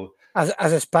grateful. As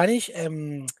a Spanish,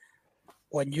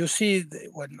 when you see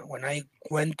when I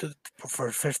went for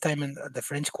the first time in the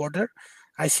French Quarter,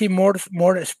 I see more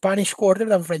Spanish Quarter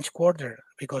than French Quarter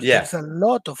because there's a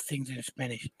lot of things in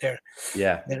Spanish there.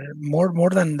 Yeah, they're more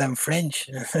than French.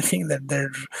 I think that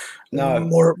there's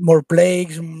more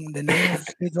plagues. The name of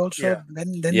it also.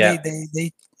 Then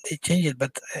they change it,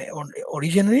 but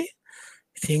originally,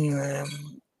 I think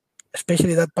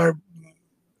especially that part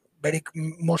very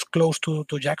most close to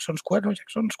Jackson Square. No,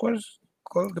 Jackson Square's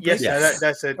called the place.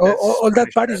 That's all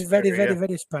that part is very, very,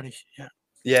 very Spanish. So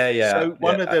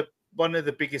one of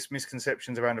the biggest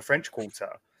misconceptions around the French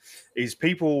Quarter is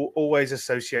people always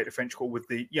associate the French Quarter with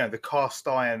the cast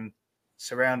iron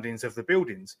surroundings of the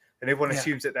buildings, and everyone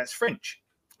assumes that that's French,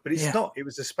 but it's not. It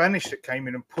was the Spanish that came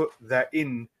in and put that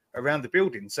in around the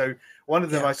building. So one of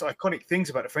the most iconic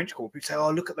things about the French Quarter, people say, "Oh,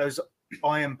 look at those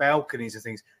iron balconies and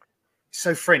things."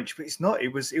 So French, but it's not.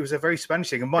 It was a very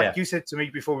Spanish thing. And Mike, you said to me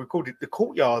before we recorded, the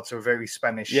courtyards are very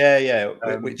Spanish. You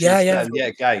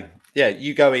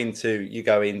go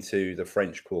into the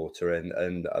French Quarter,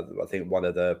 and I think one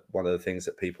of the things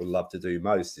that people love to do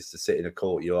most is to sit in a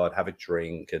courtyard, have a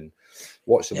drink, and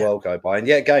watch the world go by. And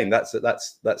again, that's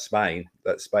Spain.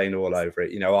 That's Spain all over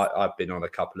it. I've been on a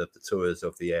couple of the tours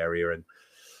of the area,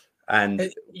 and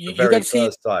the very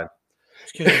first time.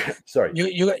 Excuse me. Sorry.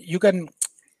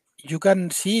 You can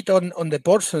see it on the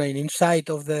porcelain inside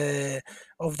of the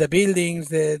buildings,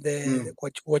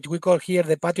 what we call here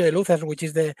the patio de luces, which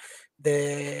is the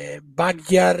the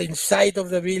backyard inside of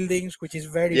the buildings, which is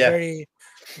very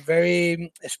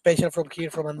special from here,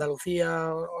 from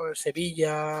Andalusia or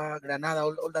Sevilla, Granada,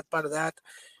 all that part of that.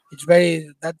 It's very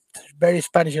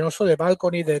Spanish, and also the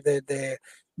balcony, the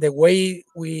way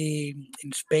we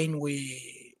in Spain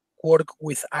we work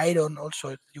with iron.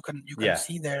 Also, you can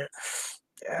see there.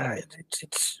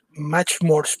 It's much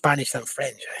more Spanish than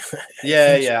French.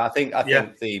 I think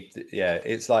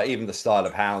it's like even the style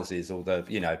of houses, all the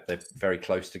they're very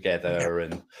close together,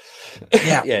 and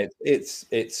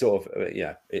it's sort of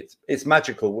it's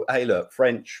magical. Hey, look,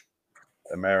 French,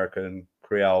 American,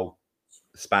 Creole,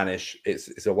 Spanish.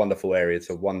 It's a wonderful area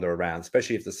to wander around,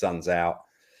 especially if the sun's out.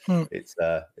 It's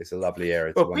a lovely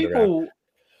area to wander around.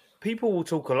 People will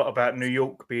talk a lot about New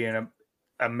York being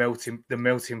the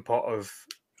melting pot of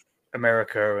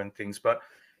America and things, but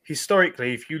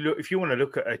historically, if you want to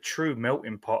look at a true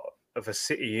melting pot of a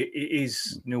city, it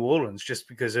is New Orleans, just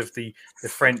because of the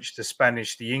French, the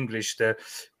Spanish, the English, the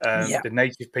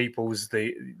native peoples,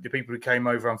 the people who came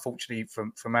over, unfortunately,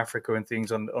 from Africa and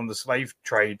things on the slave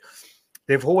trade.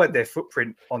 They've all had their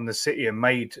footprint on the city and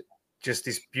made just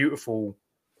this beautiful,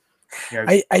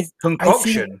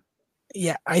 concoction.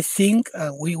 I think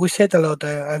we said a lot.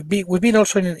 We've been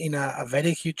also in a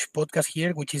very huge podcast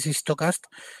here, which is Histocast,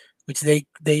 which they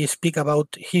speak about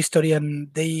history,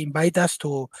 and they invite us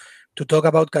to talk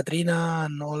about Katrina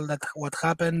and all that, what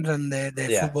happened, and the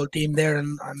football team there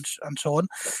and so on.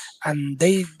 And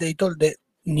they told that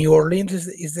New Orleans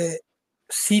is the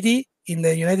city in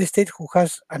the United States who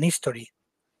has an history.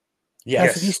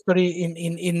 Has an history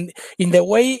in the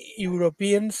way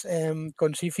Europeans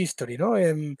conceive history,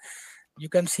 you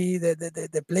can see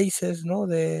the places,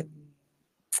 the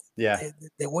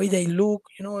way they look,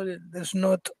 there's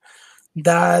not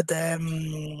that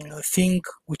thing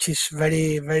which is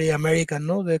very, very American,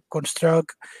 they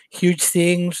construct huge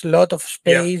things, lot of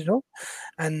space,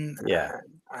 and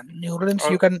New Orleans,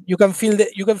 you can feel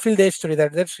the history there.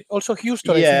 There's also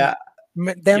Houston. I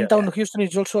think downtown Houston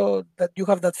is also that you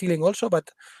have that feeling also, but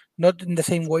not in the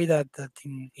same way that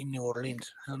in New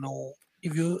Orleans. I don't know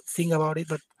if you think about it,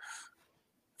 but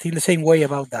feel the same way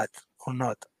about that or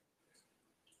not?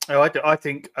 Oh, I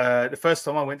think the first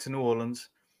time I went to New Orleans,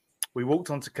 we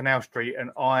walked onto Canal Street, and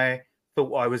I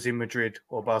thought I was in Madrid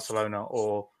or Barcelona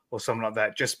or something like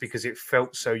that, just because it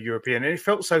felt so European, and it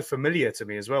felt so familiar to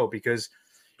me as well. Because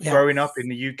growing up in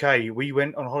the UK, we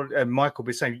went on holiday, and Michael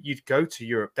was saying you'd go to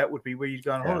Europe, that would be where you'd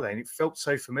go on holiday, and it felt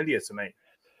so familiar to me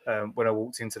when I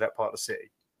walked into that part of the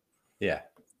city. Yeah,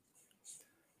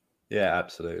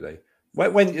 absolutely.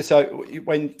 When you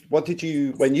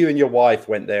and your wife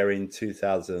went there in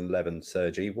 2011,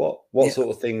 Sergi, what sort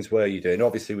of things were you doing?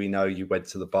 Obviously, we know you went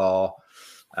to the bar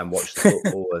and watched the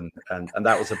football, and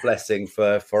that was a blessing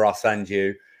for us and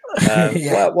you.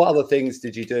 What other things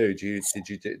did you do?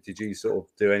 Did you sort of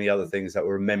do any other things that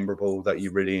were memorable that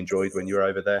you really enjoyed when you were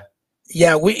over there?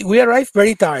 Yeah, we arrived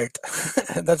very tired.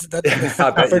 that's the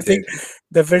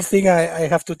first thing I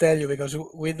have to tell you, because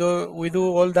we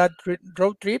do all that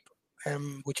road trip,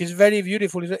 which is very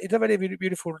beautiful. It's a very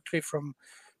beautiful trip from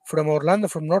Orlando,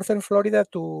 from northern Florida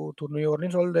to New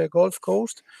Orleans, all the Gulf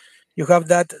Coast. You have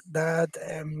that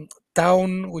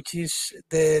town, which is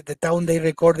the town they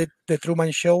recorded the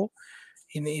Truman Show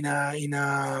in a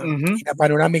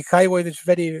panoramic highway. There's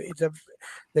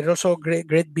also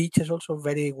great beaches, also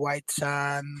very white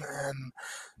sand and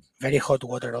very hot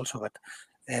water also,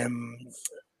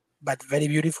 but very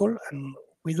beautiful. And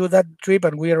we do that trip,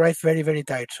 and we arrive very, very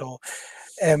tired. So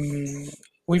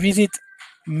we visit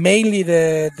mainly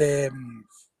the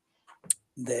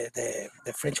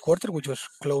French Quarter, which was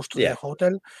close to the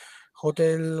hotel.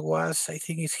 Hotel was, I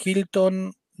think, is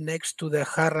Hilton, next to the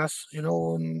Harrah's,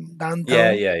 downtown. We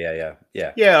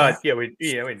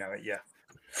know it. Yeah.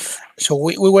 So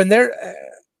we went there.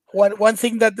 One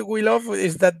thing that we love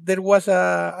is that there was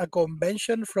a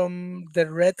convention from the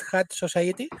Red Hat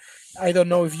Society. I don't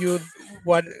know if you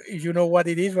know what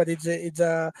it is, but it's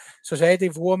a society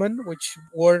of women which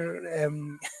wore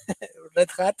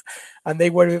red hat, and they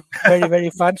were very, very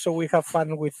fun. So we have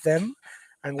fun with them,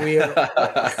 and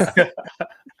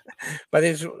but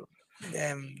it's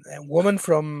a woman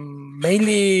from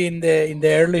mainly in the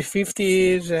early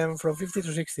 50s and from 50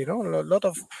 to 60. A lot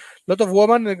of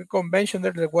women convention.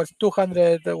 There was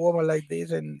 200 women like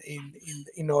this in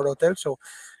our hotel. So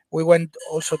we went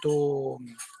also to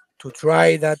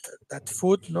try that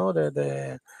food.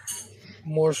 The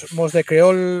most the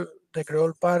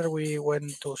Creole part. We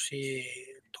went to see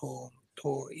to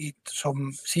eat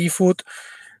some seafood.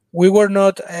 we were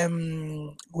not.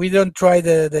 We don't try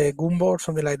the gumbo or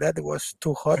something like that. It was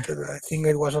too hot. I think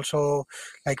it was also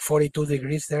like 42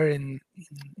 degrees there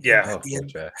Yeah. at the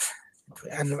end.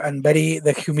 And very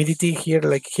the humidity here,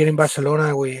 like here in Barcelona,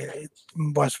 it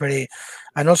was very,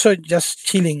 and also just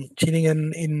chilling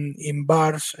in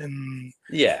bars. And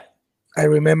yeah, I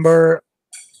remember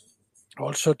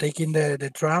also taking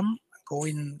the tram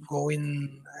going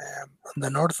on the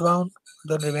northbound.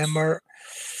 Don't remember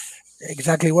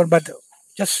exactly what, but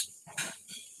just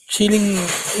chilling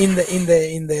in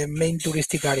the main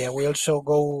touristic area. We also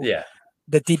go yeah.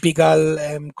 the typical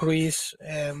cruise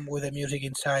with the music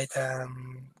inside.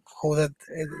 Who that?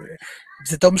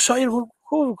 It's the Tom Sawyer.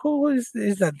 Who is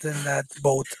that in that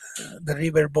boat? The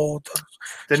river boat or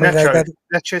The something like that.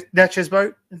 Nacho's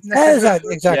boat. Nacho's boat?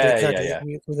 Exactly. Yeah.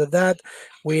 We do that.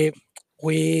 We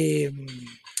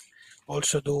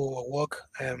also do a walk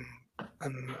and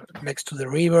next to the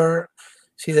river.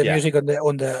 See the music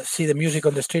see the music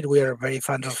on the street. We are very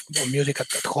fans of music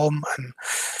at home,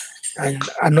 and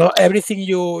everything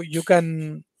you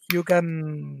can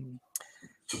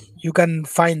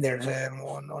find there.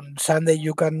 On Sunday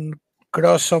you can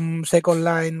cross some second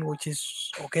line, which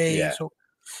is okay. Yeah. So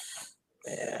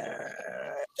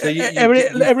So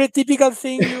every typical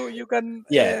thing you can.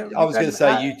 Yeah, I was going to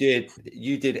say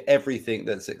you did everything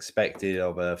that's expected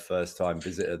of a first time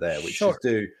visitor there, which Sure. is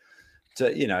due to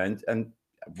and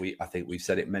I think we've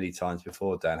said it many times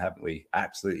before, Dan, haven't we?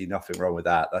 Absolutely nothing wrong with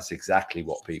that. That's exactly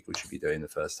what people should be doing the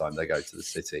first time they go to the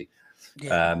city,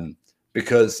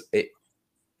 because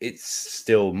it's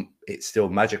still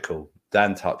magical.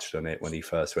 Dan touched on it when he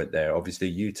first went there. Obviously,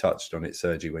 you touched on it,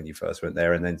 Sergi, when you first went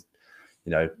there, and then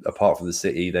apart from the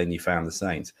city, then you found the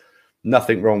Saints.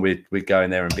 Nothing wrong with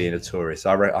going there and being a tourist.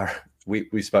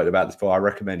 We spoke about this before. I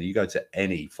recommend you go to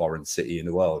any foreign city in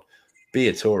the world. Be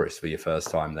a tourist for your first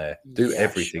time there. Do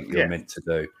everything you're meant to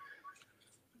do.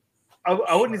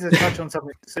 I wanted to touch on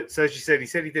something Sergi said. He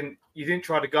said you didn't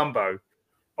try the gumbo.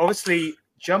 Obviously,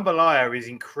 jambalaya is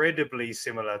incredibly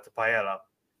similar to paella.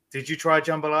 Did you try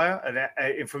jambalaya?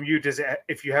 And from you,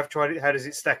 if you have tried it, how does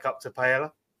it stack up to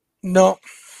paella? No.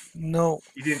 You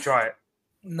didn't try it?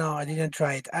 No, I didn't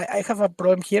try it. I have a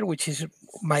problem here, which is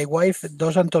my wife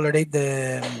doesn't tolerate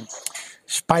the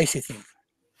spicy thing.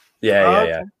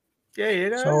 Yeah.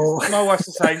 So my wife's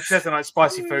the same. She doesn't like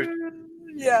spicy food.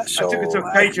 Yeah, so I took her to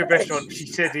a Cajun restaurant. She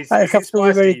said, "Is I it have to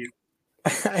be very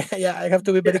spicy?" I have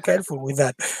to be very careful with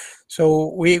that.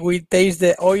 So we taste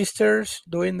the oysters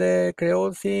doing the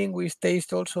Creole thing. We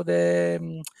taste also the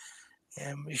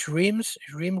shrimp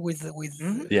with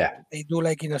they do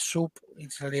like in a soup.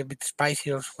 It's a little bit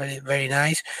spicy or very very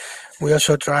nice. We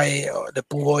also try the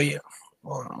po' boy.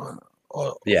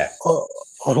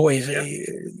 Always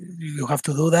you have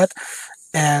to do that.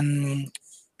 And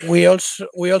we also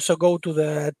go to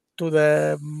the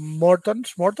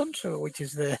Mortons, which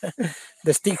is the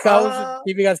steakhouse,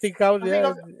 typical steakhouse.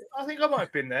 I think I might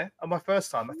have been there on my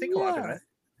first time. I think I might have been there.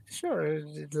 Sure,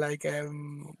 it's like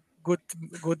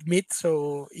good meat,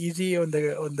 so easy on how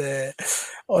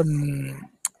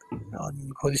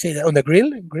do you say that, on the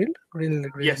grill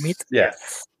yes. meat. Yeah.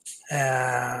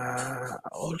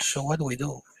 Also, what do we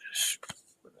do?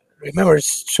 Remember,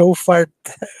 it's so far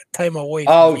time away.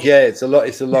 Oh yeah, it's a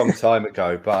long time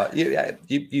ago, but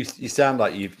you sound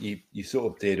like you sort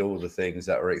of did all the things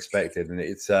that were expected, and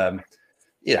it's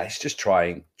it's just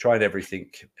trying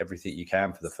everything you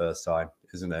can for the first time,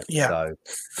 isn't it? Yeah. So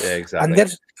yeah, exactly.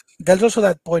 And there's also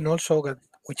that point also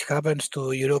which happens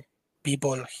to Europe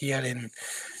people here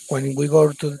when we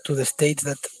go to the States,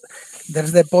 that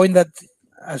there's the point that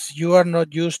as you are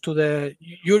not used to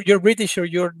you're British or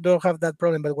you don't have that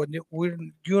problem, but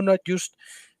when you're not used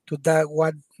to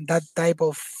that type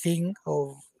of thing,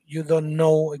 or you don't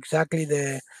know exactly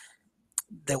the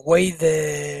way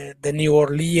the New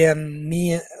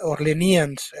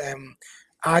Orleanians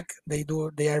act. They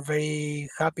are very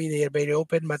happy, they are very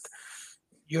open, but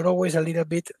you're always a little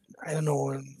bit, I don't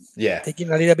know,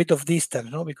 taking a little bit of distance,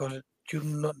 no, because you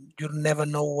never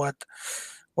know what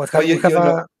happens.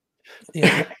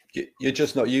 You're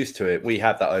just not used to it. We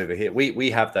have that over here. We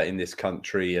have that in this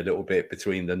country a little bit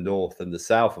between the north and the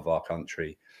south of our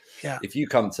country. Yeah. If you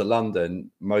come to London,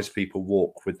 most people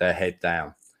walk with their head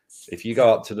down. If you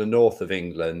go up to the north of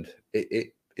England,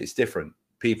 it's different.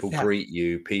 People greet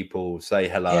you, people say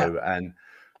hello, and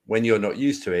when you're not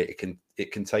used to it,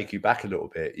 it can take you back a little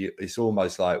bit. It's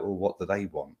almost like, well, what do they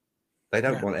want? They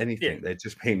don't want anything. They're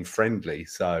just being friendly.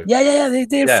 So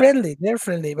they're friendly. They're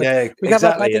friendly. But yeah, we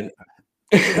exactly.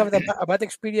 We have a bad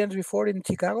experience before in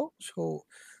Chicago. So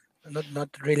not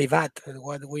really bad.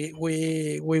 What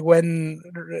we went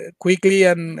quickly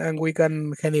and we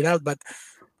can hand it out, but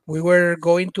we were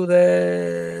going to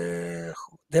the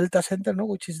Delta Center, no,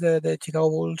 which is the Chicago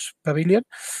Bulls pavilion,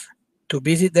 to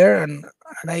visit there, and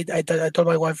I told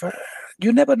my wife,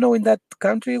 you never know in that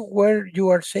country where you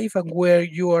are safe and where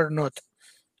you are not.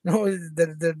 No,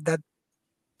 that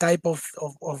type of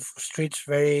streets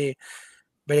very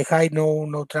high,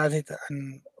 no transit,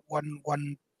 and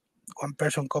one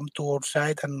person come to our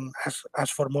side and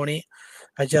ask for money.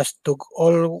 I just took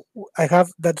all I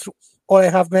have. That's all I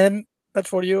have, man. That's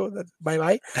for you. Bye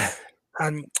bye.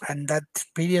 And that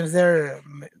experience there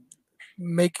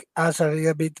make us a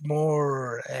little bit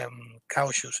more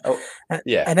cautious.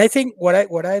 And I think what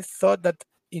I thought that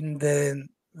in the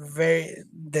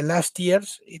last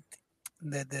years,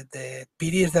 the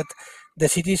periods that the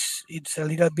cities, it's a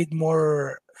little bit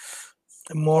more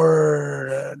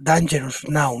dangerous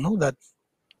now, no, that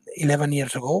 11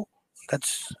 years ago.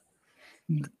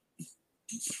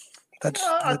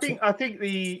 I think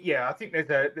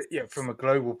there's from a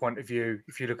global point of view,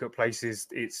 if you look at places,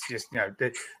 it's just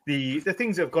the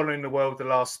things that have gone on in the world the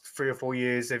last 3 or 4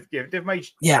 years. They've made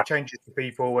changes to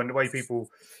people and the way people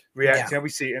react. We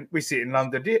see it in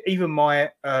London. Even my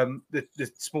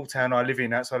the small town I live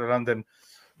in outside of London.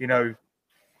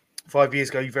 5 years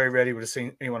ago, you very rarely would have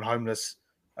seen anyone homeless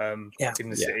in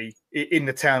the city. In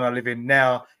the town I live in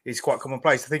now, it's quite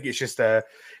commonplace. I think it's just it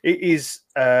is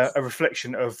a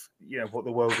reflection of what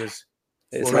the world is.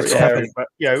 But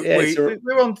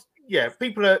we're on.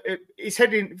 People are. It's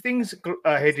heading. Things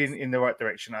are heading in the right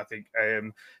direction, I think.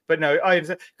 But no, I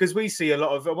understand, because we see a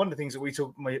lot of one of the things that we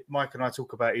talk. Mike and I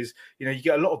talk about is you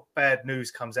get a lot of bad news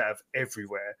comes out of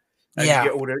everywhere. And you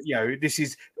get all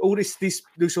the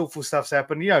this awful stuff's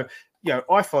happened.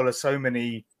 I follow so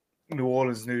many New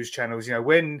Orleans news channels.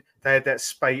 When they had that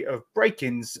spate of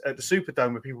break-ins at the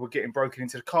Superdome where people were getting broken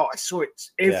into the car, I saw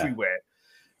it everywhere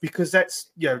because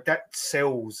that's that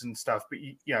sells and stuff. But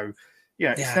it's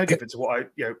no different to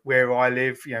what where I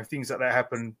live. Things like that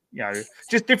happen.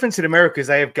 Just difference in America is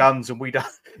they have guns and we don't.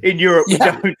 In Europe, we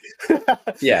don't.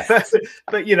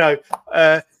 But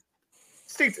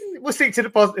we'll stick to the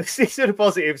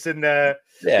positives, and but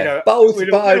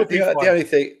the only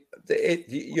thing,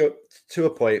 you're to a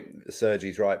point,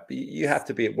 Sergi's right. But you have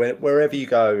to be wherever you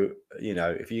go.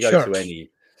 If you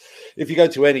go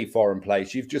to any foreign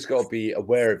place, you've just got to be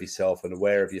aware of yourself and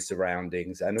aware of your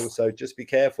surroundings, and also just be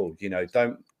careful.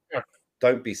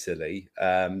 Don't be silly.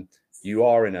 You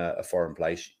are in a foreign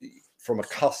place. From a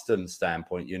customs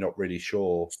standpoint, you're not really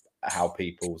sure how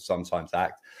people sometimes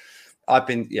act. I've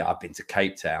been to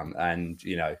Cape Town, and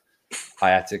I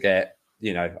had to get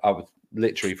I was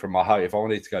literally from my home. If I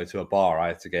wanted to go to a bar, I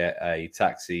had to get a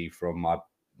taxi from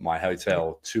my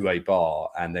hotel to a bar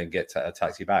and then get a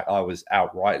taxi back. I was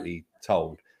outrightly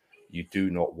told, you do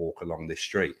not walk along this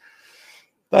street.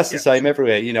 That's the same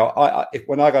everywhere.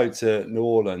 When I go to New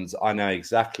Orleans, I know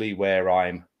exactly where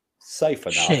I'm safe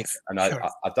enough, and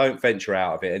I don't venture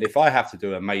out of it. And if I have to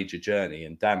do a major journey,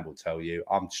 and Dan will tell you,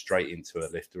 I'm straight into a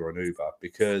Lyft or an Uber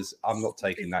because I'm not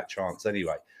taking that chance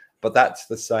anyway. But that's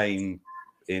the same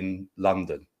in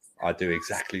London. I do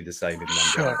exactly the same in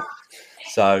London.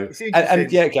 So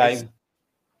again,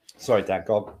 sorry, Dan,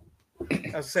 go on.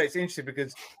 As I say, it's interesting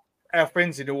because our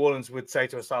friends in New Orleans would say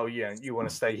to us, "Oh, yeah, you want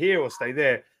to stay here or stay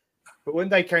there?" But when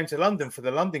they came to London for the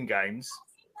London games,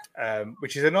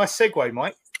 which is a nice segue,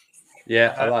 Mike.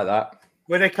 Yeah, I like that.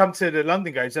 When they come to the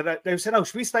London games, they said, "Oh,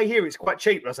 should we stay here? It's quite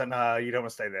cheap." I said, "No, you don't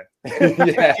want to stay there."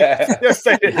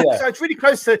 So it's really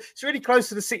close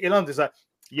to the city of London. It's like,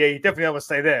 yeah, you definitely don't want to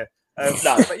stay there.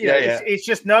 But it's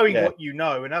just knowing what you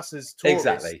know, and us as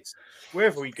tourists,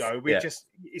 wherever we go,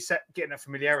 it's getting that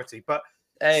familiarity. But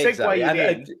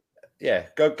segueing in,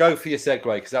 go for your segue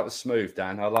because that was smooth,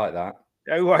 Dan. I like that.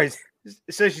 No worries.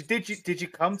 So, did you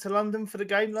come to London for the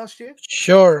game last year?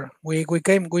 Sure, we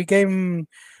came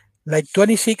like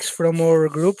 26 from our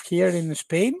group here in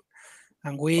Spain,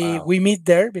 and we meet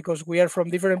there because we are from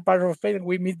different parts of Spain, and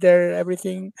we meet there.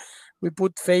 Everything we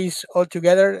put face all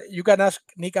together. You can ask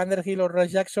Nick Underhill or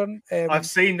Russ Jackson. I've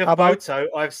seen the photo.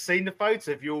 I've seen the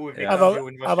photo of you with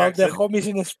about the homies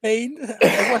in Spain.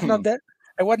 I was not there.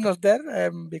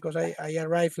 Because I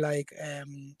arrived like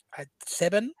at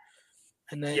 7.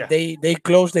 And they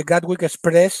closed the Gatwick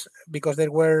Express because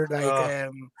there were like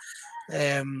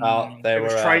there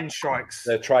were train strikes.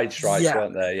 The train strikes,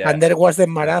 weren't there? Yeah. And there was the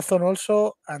marathon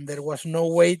also, and there was no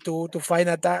way to find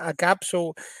a cab.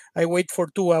 So I wait for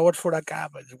 2 hours for a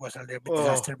cab. It was a little bit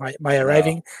disaster. My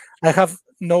arriving. I have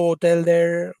no hotel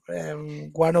there.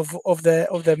 One of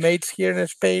the mates here in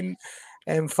Spain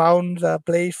and found a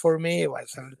place for me. It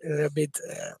was a little bit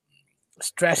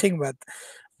stressing,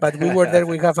 but we were there.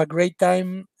 We have a great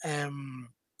time.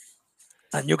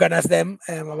 And you can ask them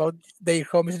about their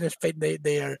homes in Spain.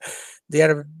 They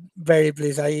are very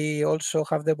pleased. I also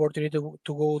have the opportunity to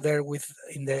go there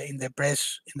in the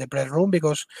press room,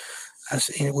 because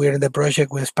we're in the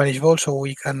project with Spanish Ball, so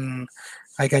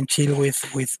I can chill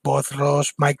with both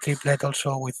Ross, Mike Triplet,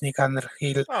 also with Nick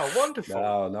Underhill. Oh, wonderful!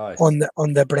 Oh, nice. On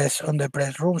the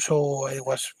press room. So it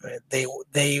was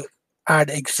they are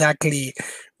exactly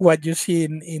what you see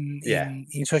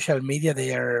in social media.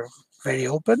 They are very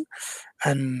open,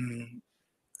 and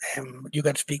you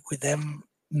can speak with them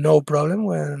no problem.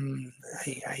 When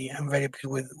I am very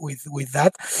pleased with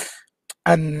that.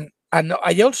 And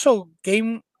I also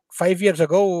came 5 years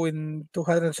ago in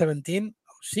 2017,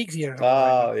 6 years ago.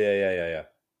 Oh, yeah.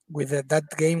 With that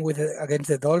game against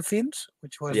the Dolphins,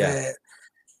 which was Yeah.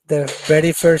 the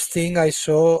very first thing I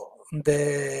saw,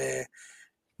 the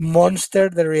monster,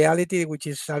 the reality, which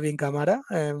is Alvin Kamara,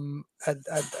 in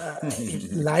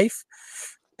live.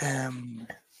 And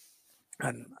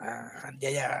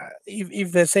yeah.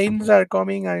 If the Saints are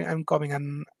coming, I'm coming,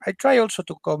 and I try also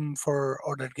to come for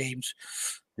other games,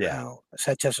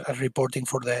 such as reporting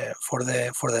for the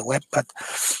web.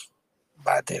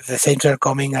 But if the Saints are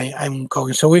coming, I'm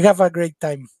going. So we have a great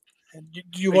time.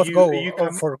 You both go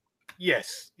for.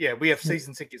 Yes, yeah, we have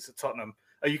season tickets at Tottenham.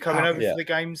 Are you coming over for the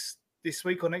games this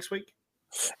week or next week?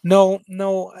 No.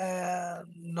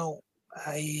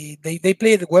 They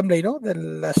played at Wembley, no? The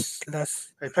last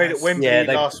they played at Wembley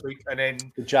last week, and then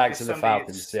the Jags and the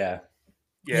Falcons. Yeah.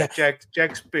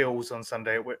 Jags Bills on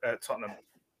Sunday at Tottenham.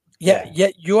 Yeah.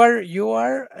 You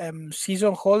are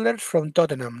season holders from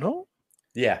Tottenham, no?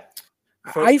 Yeah.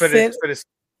 For the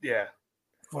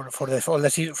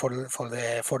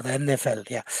NFL,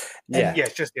 yeah.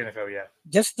 Yes, just the NFL, yeah.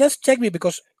 Just check me,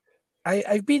 because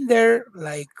I've been there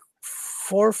like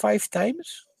 4 or 5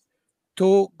 times,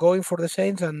 to going for the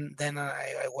Saints, and then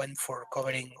I went for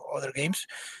covering other games,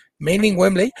 mainly in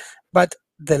Wembley. But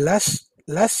the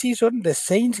last season, the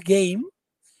Saints game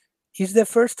is the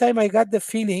first time I got the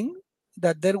feeling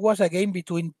that there was a game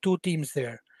between two teams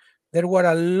there. There were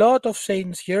a lot of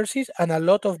Saints jerseys and a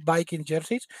lot of Viking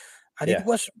jerseys, and it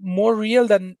was more real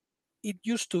than it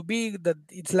used to be. That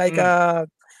it's like I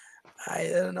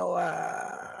don't know,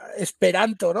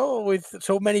 Esperanto, no? With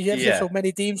so many jerseys, so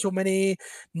many teams, so many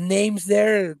names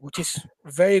there, which is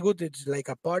very good. It's like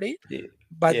a party.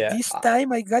 But this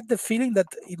time I got the feeling that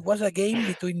it was a game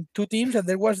between two teams, and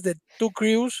there was the two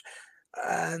crews,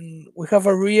 and we have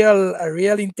a real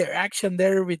interaction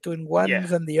there between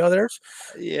ones and the others.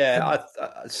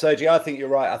 Sergi, I think you're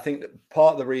right. I think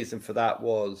part of the reason for that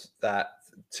was that,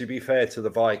 to be fair to the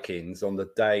Vikings, on the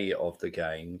day of the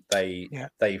game, they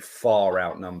far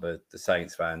outnumbered the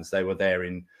Saints fans. They were there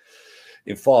in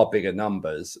far bigger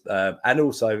numbers, and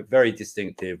also very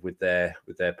distinctive with their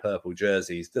purple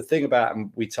jerseys. The thing about, and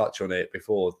we touched on it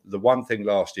before, the one thing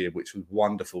last year which was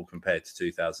wonderful compared to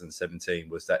 2017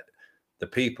 was that the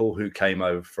people who came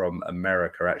over from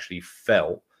America actually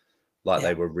felt like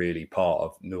they were really part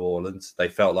of New Orleans. They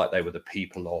felt like they were the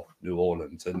people of New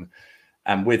Orleans,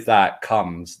 and with that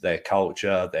comes their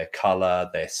culture, their color,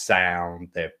 their sound,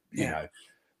 their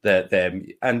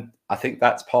and I think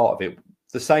that's part of it.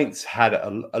 The Saints had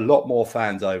a lot more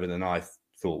fans over than I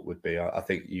thought would be. I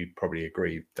think you probably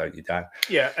agree, don't you, Dan?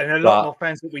 Yeah, and a lot more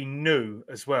fans that we knew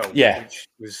as well. Yeah, which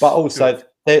was but also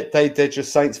they're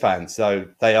just Saints fans, so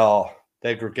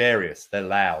they're gregarious, they're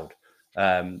loud,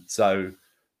 so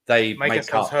they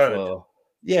make up for.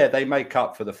 Yeah, they make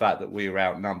up for the fact that we were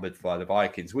outnumbered by the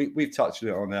Vikings. We've touched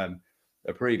on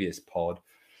a previous pod.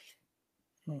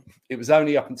 It was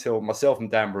only up until myself and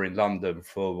Dan were in London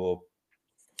for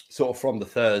sort of from the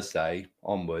Thursday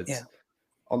onwards. Yeah.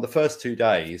 On the first 2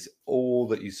 days, all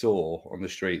that you saw on the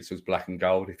streets was black and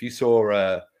gold. If you saw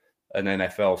an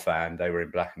NFL fan, they were in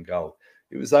black and gold.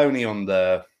 It was only on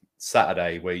the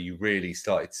Saturday where you really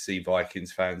started to see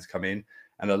Vikings fans come in.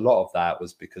 And a lot of that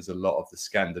was because a lot of the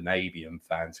Scandinavian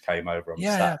fans came over on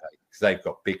Saturday, because they've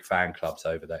got big fan clubs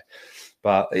over there.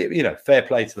 But, fair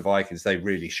play to the Vikings. They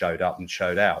really showed up and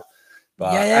showed out.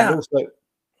 But and also,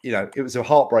 it was a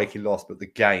heartbreaking loss, but the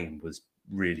game was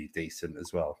really decent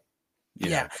as well.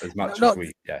 As much as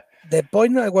we. The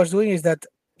point I was doing is that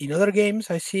in other games,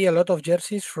 I see a lot of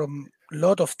jerseys from a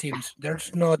lot of teams.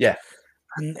 There's not.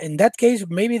 And in that case,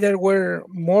 maybe there were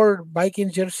more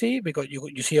Vikings jersey, because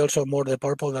you see also more the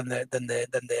purple than the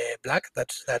black.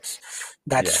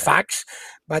 That's facts.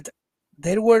 But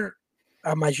there were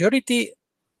a majority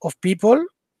of people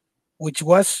which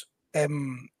was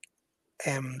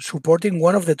supporting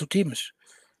one of the two teams.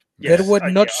 there were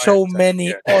not so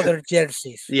many other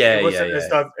jerseys.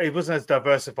 It wasn't as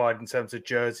diversified in terms of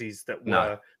jerseys that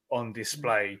were on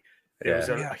display. There was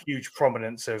a huge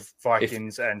prominence of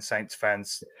Vikings and Saints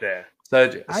fans there.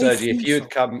 Sergi, if you had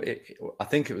come, I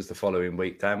think it was the following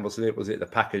week, Dan, wasn't it? Was it the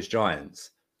Packers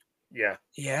Giants? Yeah.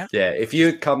 If you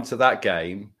had come to that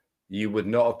game, you would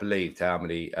not have believed how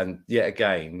many. And yet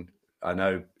again, I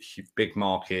know big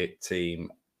market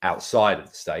team outside of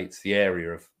the States, the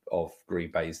area of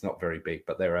Green Bay is not very big,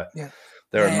 but they're a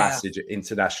massive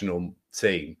international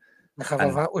team. We have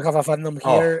a fandom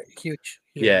here, huge.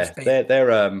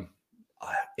 They're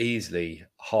easily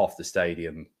half the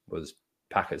stadium was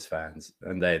Packers fans,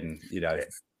 and then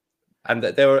and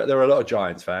there were a lot of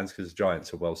Giants fans because the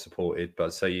Giants are well supported.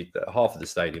 But half of the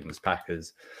stadium was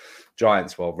Packers,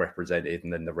 Giants well represented,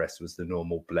 and then the rest was the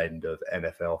normal blend of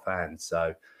NFL fans.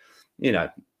 So,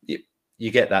 you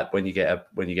get that when you get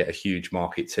a huge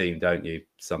market team, don't you?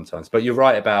 Sometimes, but you're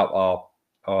right about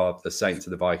the Saints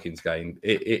and the Vikings game.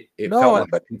 It felt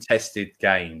like a contested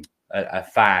game, a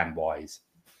fan wise.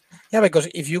 Yeah, because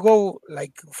if you go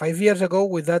like 5 years ago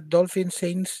with that Dolphin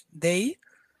Saints day,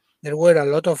 there were a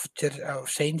lot of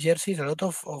Saints jerseys, a lot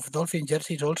of Dolphin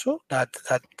jerseys also that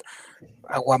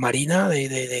Aguamarina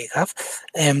they have.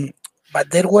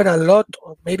 But there were a lot,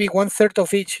 maybe 1/3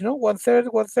 of each, one third,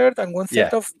 and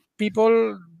 1/3 of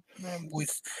people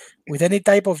with any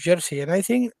type of jersey. And I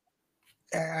think,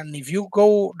 and if you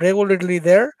go regularly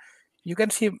there, you can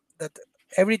see that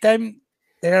every time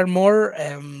there are more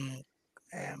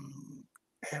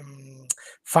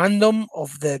fandom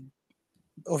of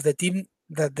the team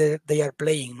that they are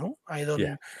playing. No, I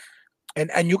don't,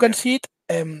 and you can see it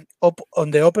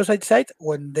on the opposite side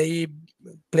when they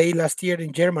played last year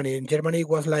in Germany. In Germany, it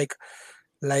was like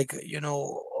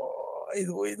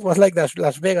it was like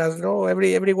Las Vegas. No,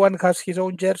 everyone has his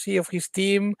own jersey of his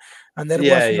team, and there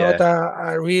was not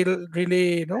a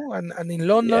really And in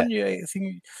London, I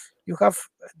think you have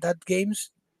that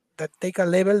games that take a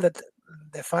level that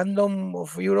the fandom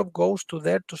of Europe goes to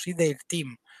there to see their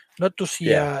team, not to see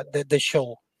the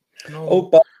show. No.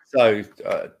 But so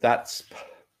that's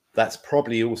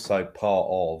probably also part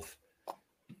of.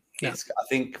 I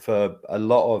think for a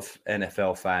lot of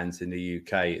NFL fans in the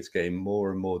UK, it's getting more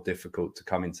and more difficult to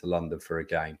come into London for a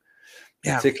game.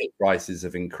 The ticket prices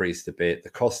have increased a bit.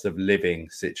 The cost of living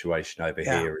situation over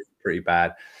here is pretty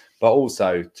bad. But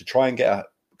also to try and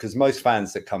because most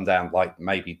fans that come down, like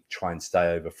maybe try and stay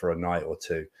over for a night or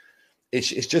two,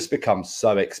 it's just become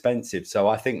so expensive. So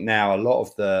I think now a lot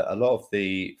of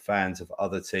the fans of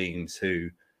other teams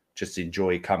who just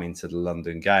enjoy coming to the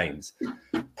London games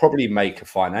probably make a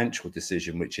financial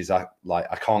decision, which is I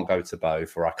can't go to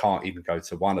both, or I can't even go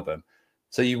to one of them.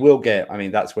 So you will get,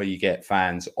 that's where you get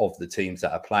fans of the teams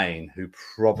that are playing who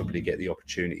probably get the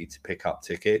opportunity to pick up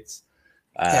tickets.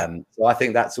 So I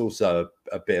think that's also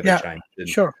a bit of a change. And,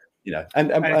 sure.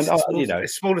 And it's a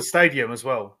smaller stadium as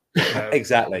well.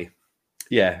 Exactly.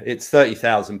 Yeah, it's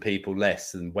 30,000 people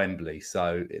less than Wembley,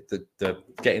 so the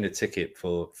getting a ticket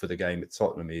for the game at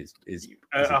Tottenham is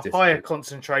a higher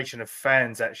concentration of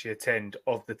fans actually attend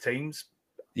of the teams.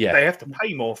 Yeah, they have to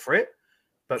pay more for it,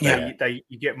 but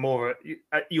you get more.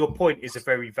 Your point is a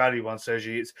very valid one,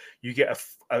 Sergi. You get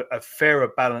a fairer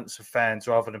balance of fans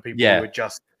rather than people who are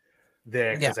just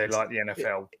there because they like the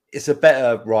NFL. It's a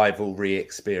better rivalry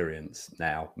experience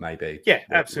now, maybe. Yeah,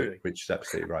 absolutely. Which is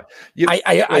absolutely right.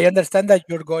 I understand that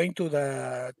you're going to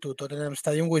Tottenham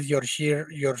Stadium with your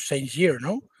Saints year,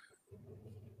 no?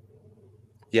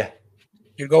 Yeah.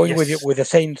 You're going with the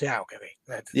Saints. Yeah,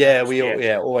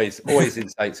 okay. Always in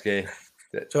Saints gear.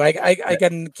 So I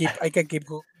can keep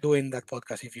doing that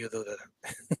podcast if you do that.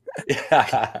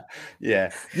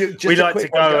 Yeah. We like to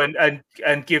go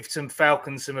and give some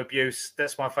Falcons some abuse.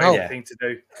 That's my favorite thing to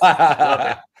do.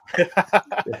 Love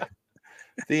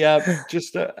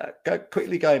it.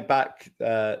 Quickly going back,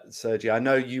 Sergi. I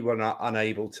know you were not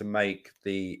unable to make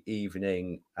the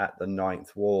evening at the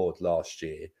 9th Ward last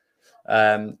year.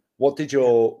 What did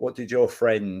your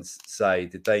friends say?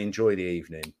 Did they enjoy the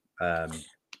evening?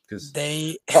 Because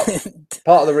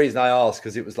part of the reason I asked,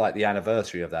 because it was like the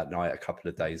anniversary of that night a couple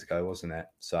of days ago, wasn't it?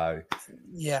 So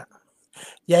yeah.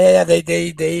 They have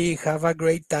a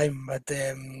great time, but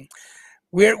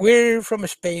we're from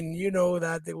Spain. You know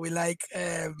that we like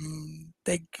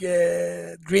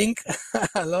drink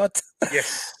a lot.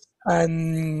 Yes.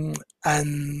 And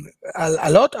a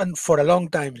lot and for a long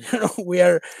time. We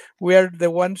are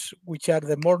the ones which are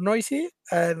the more noisy,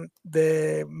 and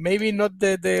maybe not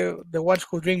the ones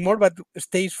who drink more, but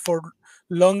stays for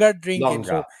longer drinking.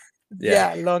 Longer.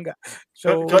 So longer.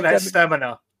 So got that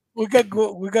stamina. we can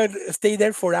go. We can stay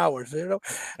there for hours, and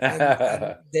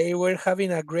they were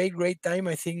having a great time.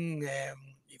 I think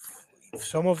if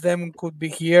some of them could be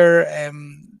here,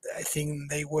 I think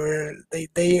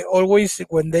they always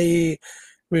when they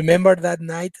remember that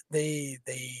night, they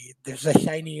there's a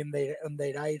shiny in their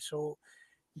eyes. So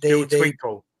Little they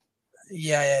twinkle.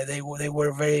 yeah, they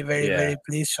were very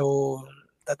pleased. So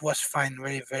that was fine,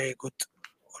 very good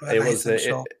organized.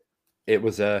 It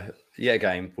was a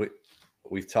game.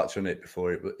 We've touched on it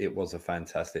before. It was a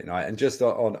fantastic night, and just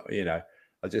on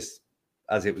I just,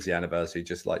 as it was the anniversary,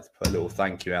 just like to put a little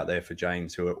thank you out there for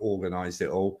James, who organised it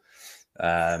all.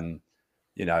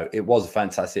 It was a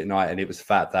fantastic night, and it was the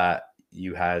fact that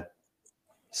you had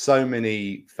so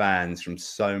many fans from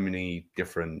so many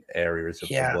different areas of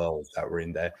the world that were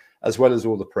in there, as well as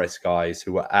all the press guys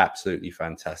who were absolutely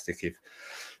fantastic.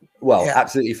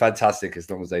 Absolutely fantastic as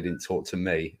long as they didn't talk to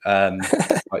me.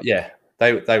 But yeah,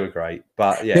 they were great.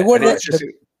 But yeah,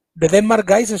 the Denmark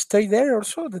guys stay there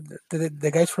also.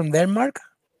 The guys from Denmark.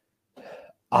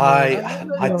 I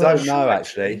don't know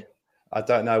actually. I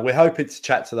don't know. We're hoping to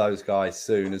chat to those guys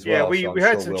soon as well. Yeah, we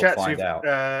had some chats with.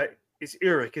 It's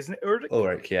Ulrich, isn't it?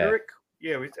 Ulrich, yeah. Ulrich?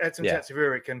 Yeah, we had some chats with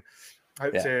Ulrich and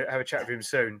hope to have a chat with him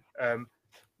soon.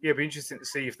 It'd be interesting to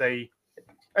see if they.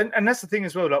 And that's the thing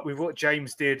as well, like with what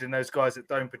James did and those guys at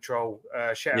Dome Patrol.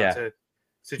 Shout out to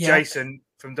Jason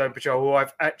from Dome Patrol, who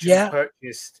I've actually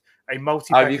purchased a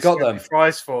multi-pack you got them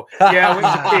fries for. Yeah, I went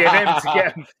to B&M to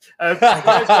get them. Those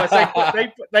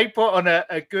guys, they put on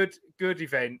a good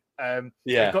event. They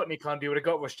got Nick Hundy, they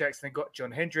got Ross Jackson, they got John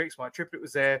Hendricks. My triplet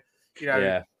was there.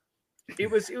 It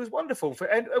was wonderful.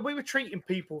 And we were treating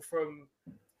people from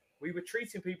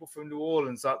New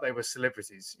Orleans like they were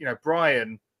celebrities.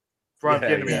 Brian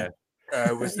Bienemund,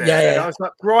 was there. And I was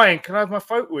like, Brian, can I have my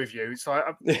photo with you? It's like,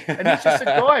 and he's just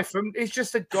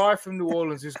a guy from New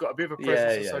Orleans who's got a bit of a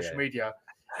presence on social media.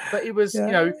 But it was,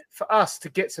 for us to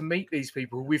get to meet these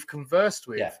people who we've conversed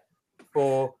with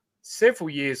for several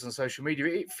years on social media,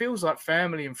 it feels like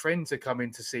family and friends are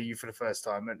coming to see you for the first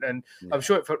time. And I'm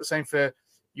sure it felt the same for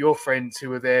your friends who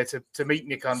were there to meet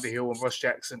Nick Underhill and Ross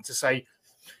Jackson, to say,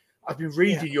 I've been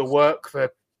reading your work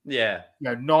for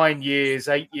 9 years,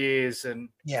 8 years, and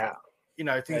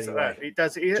things like that.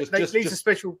 It leaves a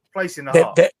special place in the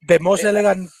heart. The most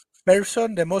elegant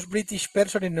person, the most British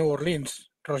person in New Orleans,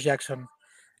 Ross Jackson.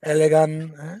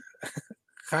 Elegant,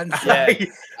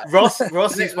 Ross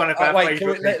is one of our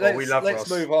favorite people. We love Ross. Let's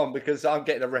move on, because I'm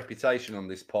getting a reputation on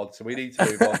this pod, so we need to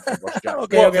move on from Ross Jackson.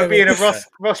 For being a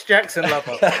Ross Jackson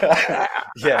lover.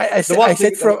 I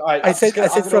said from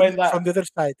the other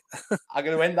side. I'm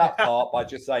going to end that part by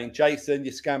just saying, Jason,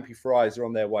 your scampi fries are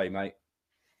on their way, mate.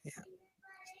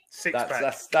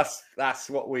 Six-pack. That's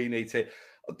what we need to.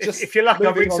 If you're lucky,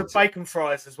 I'll bring some bacon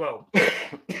fries as well.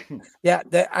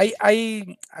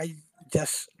 I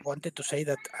just wanted to say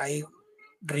that I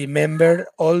remember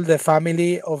all the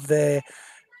family of the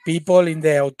people in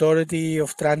the authority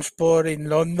of transport in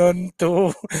London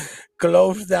to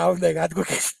close down the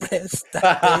Gatwick Express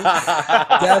that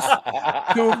day, just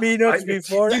 2 minutes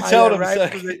before I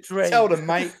arrived to the train. Tell them,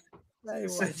 mate.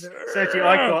 Sergi,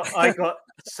 I got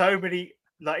so many.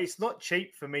 Like, it's not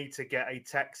cheap for me to get a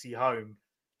taxi home.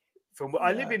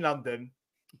 I live in London,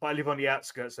 but I live on the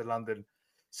outskirts of London.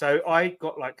 So I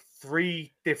got like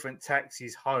 3 different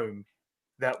taxis home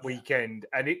that weekend,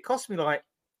 and it cost me like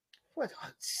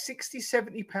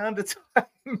 60-70 pound a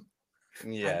time.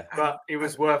 But it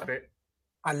was worth it.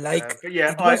 I like.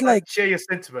 I share your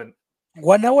sentiment.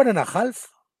 1 hour and a half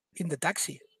in the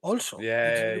taxi. Also,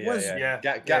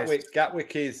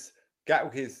 Gatwick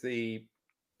is the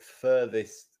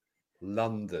furthest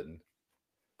London.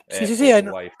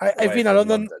 I've been to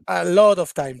London a lot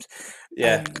of times.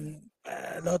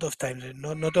 A lot of times,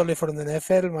 not only for the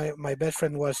NFL. My best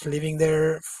friend was living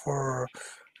there for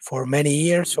many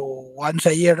years, so once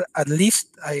a year at least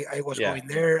I was going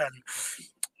there,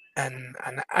 and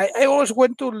I always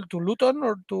went to Luton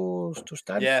or to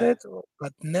Stansted,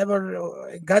 but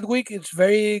never Gatwick. It's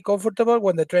very comfortable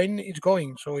when the train is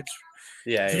going, so it's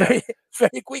very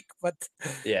very quick, but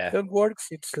don't works.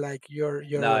 It's like you're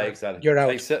exactly. You're out.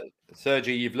 Hey,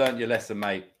 Sergi, you've learned your lesson,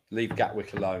 mate. Leave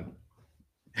Gatwick alone.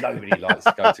 Nobody likes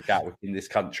to go to Gatwick in this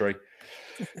country.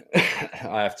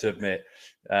 I have to admit.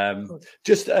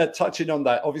 Just touching on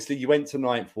that, obviously you went to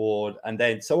Ninth Ward, and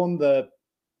then so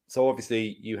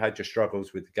obviously you had your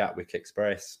struggles with the Gatwick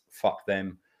Express. Fuck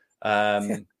them.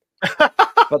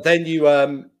 But then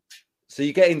so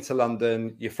you get into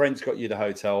London. Your friends got you the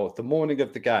hotel. The morning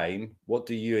of the game, what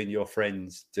do you and your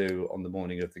friends do on the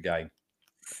morning of the game?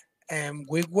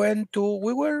 We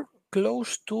were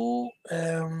close to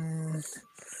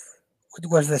What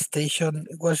was the station?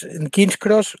 It was in King's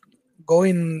Cross,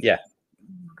 going a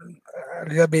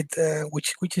little bit.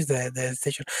 Which is the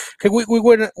station? Okay, we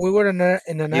were in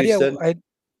an area. Euston.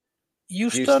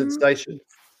 Euston Houston. Station.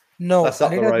 No, That's a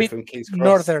up the little road bit from King's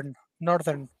Cross.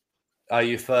 northern. Are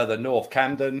you further north?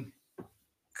 Camden?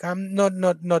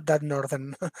 Not that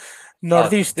northern.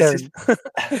 Northeastern. So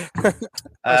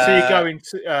you're going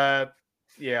to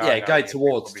go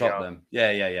towards Tottenham.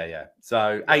 Yeah.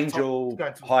 So Angel,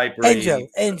 Highbury,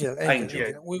 Angel.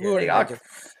 We were in Angel.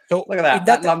 So look at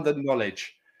that London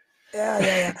knowledge.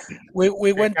 Yeah.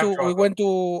 We went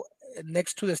to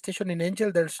next to the station in Angel.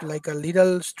 There's like a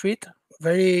little street,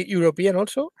 very European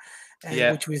also,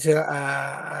 which was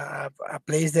a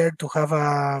place there to have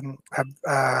a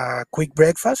quick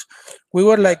breakfast. We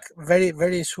were like very,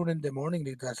 very soon in the morning.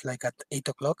 It was like at 8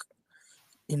 o'clock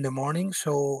in the morning.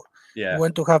 So we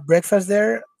went to have breakfast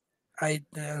there.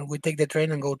 We take the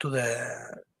train and go to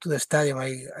the stadium.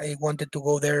 I wanted to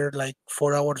go there like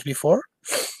 4 hours before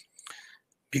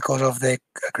because of the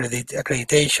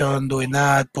accreditation, doing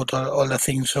that, put all the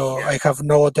things. So I have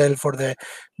no hotel for the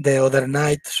other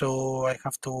night, so I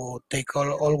have to take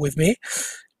all with me.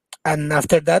 And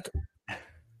after that,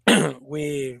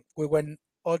 we went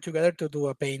all together to do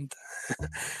a paint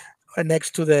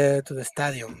next to the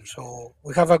stadium. So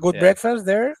we have a good breakfast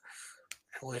there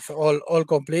with all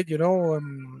complete,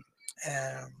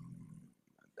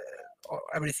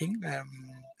 everything.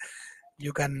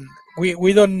 You can.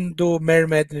 We don't do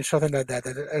mermaid or something like that.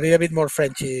 A little bit more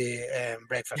Frenchy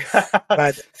breakfast,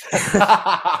 but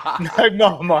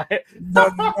no Marmite,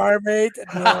 not mermaid,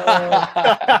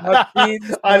 not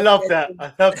beans. I love that.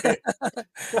 I love it.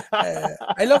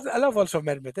 I love also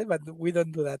mermaid, but we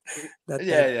don't do that.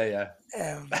 Yeah.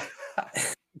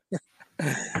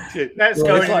 That's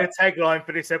going in the tagline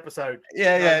for this episode.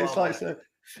 Yeah.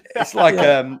 It's like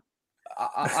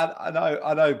I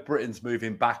know Britain's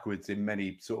moving backwards in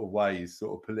many sort of ways,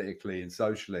 sort of politically and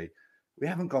socially. We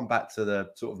haven't gone back to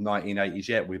the sort of 1980s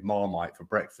yet with Marmite for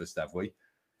breakfast, have we?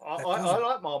 I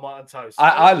like Marmite and toast.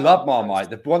 I love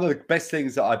Marmite. One of the best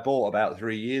things that I bought about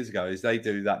 3 years ago is they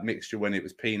do that mixture when it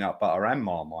was peanut butter and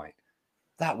Marmite.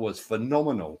 That was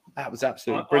phenomenal. That was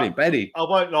absolutely brilliant. Betty, I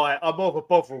won't lie. I'm more of a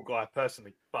Bovril guy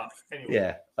personally, but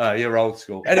anyway. Yeah, you're old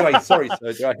school. Anyway, sorry,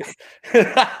 Sergio.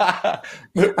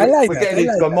 We're getting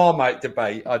into a Marmite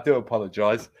debate. I do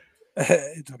apologise.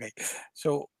 It's okay.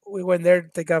 So we went there to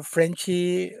take a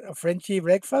Frenchy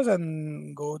breakfast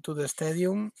and go to the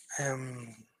stadium.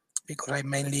 Because I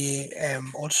mainly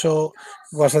also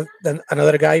was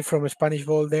another guy from Spanish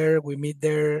Ball there. We meet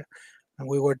there, and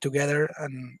we were together,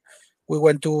 and we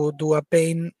went to do a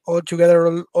paint all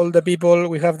together. All the people.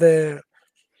 We have the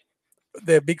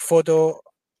big photo,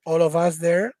 all of us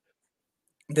there.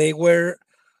 They were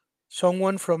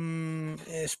someone from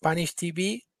Spanish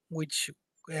TV, which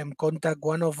contact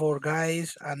one of our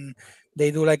guys, and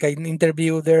they do like an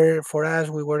interview there for us.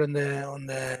 We were on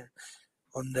the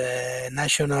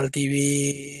national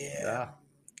TV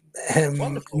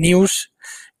news.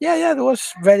 Yeah, it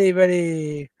was very,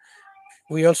 very.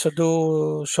 We also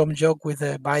do some joke with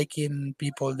the biking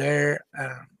people there.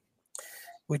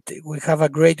 We have a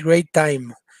great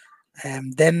time.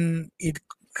 Then it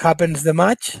happens the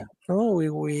match. No,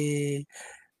 we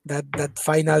that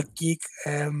final kick.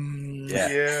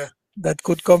 That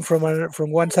could come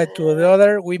from one side to the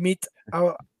other. We meet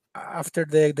after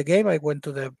the game. I went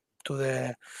to the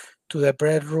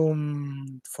press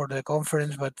room for the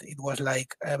conference, but it was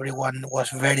like everyone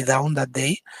was very down that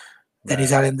day. Then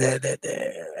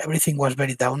everything was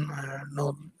very down.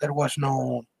 There was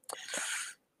no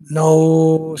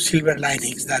silver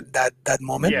linings that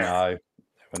moment. No.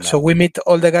 So we meet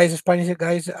all the Spanish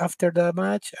guys after the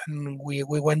match, and we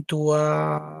went to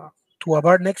a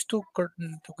bar next to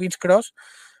Queen's Cross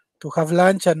to have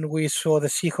lunch, and we saw the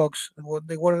Seahawks.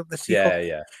 They were the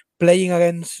Seahawks playing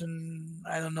against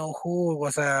I don't know who. It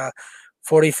was a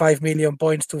 45 million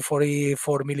points to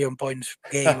 44 million points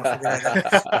game or something like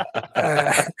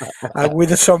that.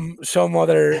 With some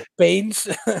other pains.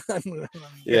 And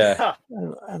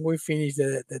we finished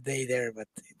the day there, but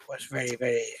it was very,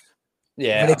 very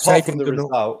very apart from the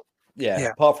result,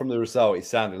 apart from the result, it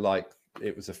sounded like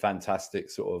it was a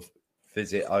fantastic sort of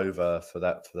visit over for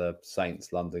the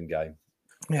Saints London game.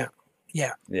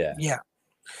 Yeah,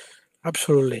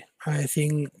 absolutely. I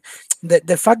think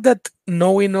the fact that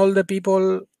knowing all the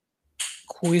people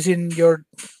who is in your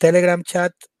Telegram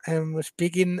chat and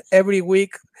speaking every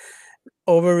week,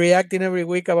 overreacting every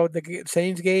week about the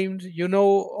Saints games,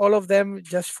 all of them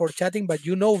just for chatting, but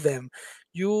you know them.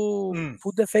 You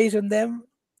put the face on them.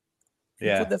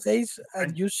 You put the face,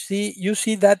 and you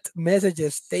see that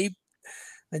messages tape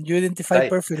and you identify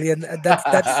perfectly, and that's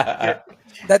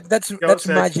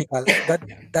magical.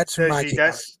 That's Sergi,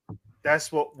 magical.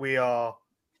 That's what we are.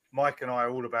 Mike and I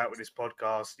are all about with this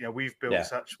podcast. We've built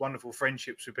such wonderful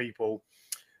friendships with people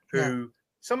who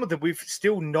some of them we've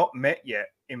still not met yet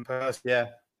in person. Yeah.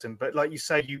 But like you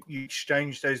say, you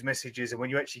exchange those messages, and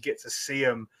when you actually get to see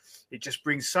them, it just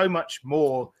brings so much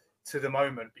more to the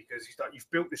moment, because you've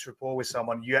built this rapport with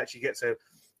someone. You actually get to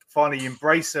finally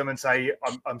embrace them and say,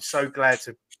 I'm so glad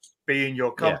to be in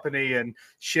your company and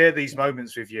share these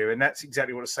moments with you. And that's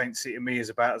exactly what the Saints City and Me is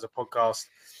about as a podcast.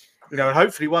 And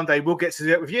hopefully one day we'll get to do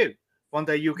that with you. One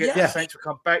day you'll get the Saints will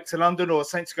come back to London, or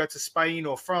Saints go to Spain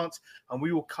or France, and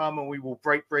we will come and we will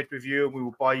break bread with you, and we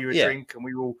will buy you a drink, and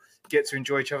we will get to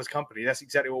enjoy each other's company. That's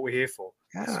exactly what we're here for.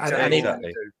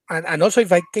 And also,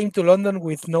 if I came to London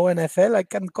with no NFL, I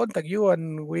can contact you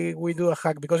and we do a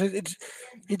hug, because it's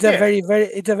a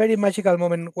very magical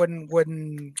moment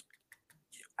when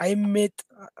I met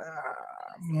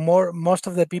most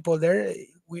of the people there.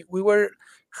 We were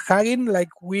hugging like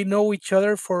we know each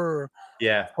other for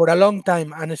a long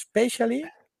time, and especially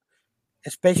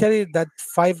that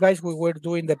 5 guys we were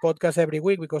doing the podcast every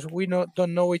week, because we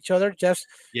don't know each other just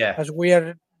as we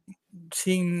are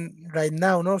seeing right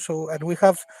now, no? So, and we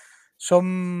have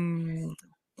some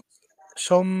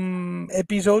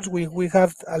episodes we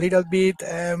have a little bit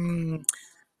I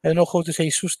don't know how to say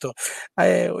susto.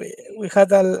 We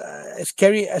had a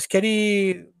scary.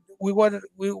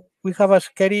 We have a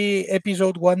scary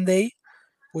episode one day,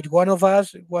 which one of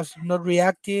us was not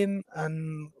reacting,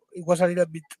 and it was a little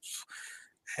bit.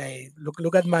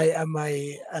 Look at my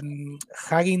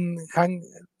hugging,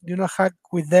 hug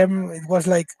with them. It was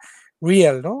like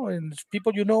real, no? And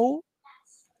people,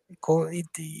 it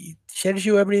shares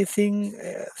you everything,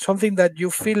 something that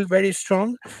you feel very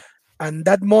strong. And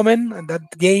that moment and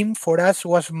that game for us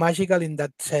was magical in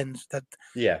that sense, that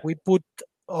we put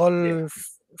all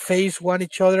face one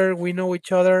each other, we know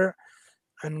each other,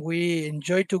 and we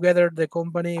enjoy together the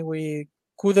company. We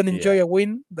couldn't enjoy a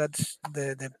win. That's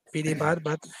the pity part,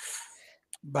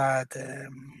 but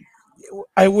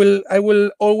I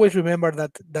will always remember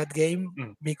that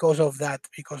game because of that,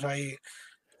 because I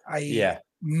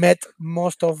met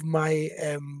most of my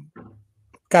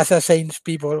Casa Saints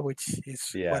people, which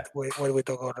is what we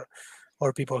talk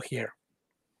our people here.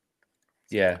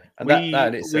 Yeah, and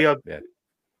we are.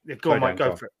 Go on, Mike.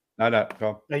 Go for it. No, go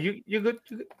on. No, you're good.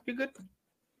 You're good.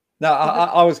 No,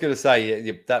 I was going to say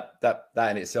that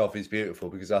in itself is beautiful,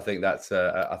 because I think that's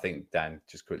I think Dan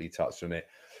just quickly touched on it.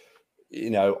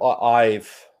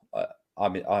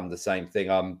 I'm the same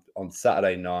thing. I'm on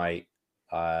Saturday night.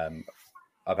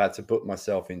 I've had to book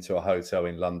myself into a hotel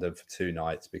in London for 2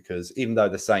 nights, because even though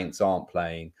the Saints aren't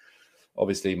playing,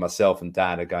 obviously myself and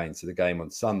Dan are going to the game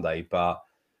on Sunday, but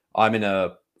I'm in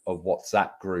a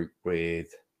WhatsApp group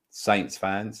with Saints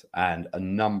fans, and a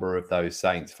number of those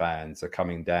Saints fans are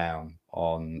coming down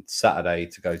on Saturday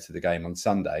to go to the game on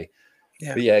Sunday.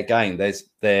 But again,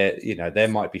 there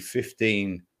might be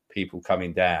 15 people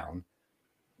coming down.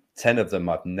 10 of them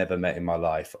I've never met in my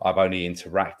life. I've only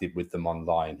interacted with them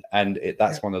online. And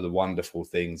that's one of the wonderful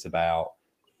things about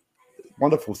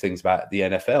the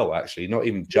NFL, actually, not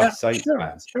even just Saints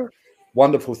fans. Sure.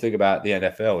 Wonderful thing about the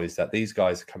NFL is that these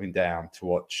guys are coming down to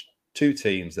watch 2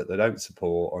 teams that they don't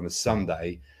support on a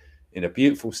Sunday in a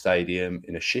beautiful stadium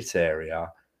in a shit area.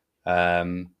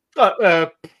 Dan's a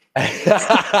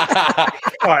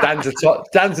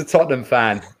Tottenham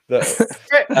fan.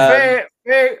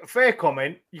 Fair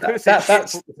comment. You could have said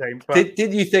that's the same. But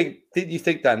did you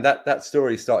think, Dan, that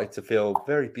story started to feel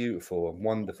very beautiful and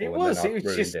wonderful? It was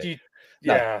just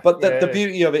the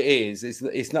beauty of it is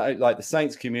it's not like the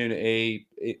Saints community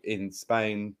in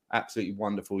Spain, absolutely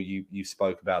wonderful. You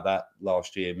spoke about that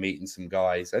last year, meeting some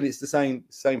guys, and it's the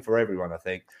same for everyone, I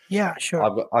think. Yeah,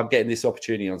 sure. I'm getting this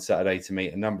opportunity on Saturday to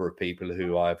meet a number of people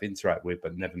who I've interacted with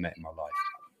but never met in my life,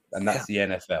 and that's the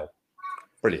NFL.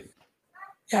 Brilliant.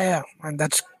 Yeah, and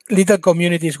that's little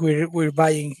communities we're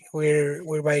buying here.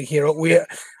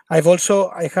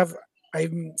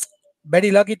 I'm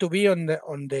very lucky to be on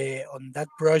that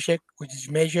project, which is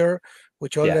Measure,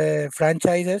 which all the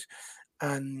franchises,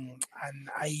 and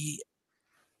I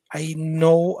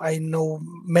know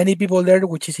many people there,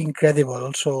 which is incredible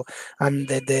also, and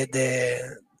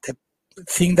the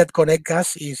thing that connects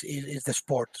us is the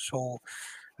sport. So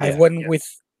I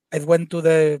went to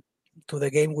the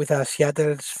game with a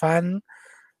Seattle fan,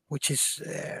 which is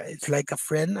it's like a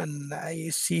friend, and I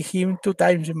see him 2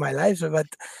 times in my life. But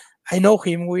I know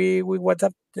him. We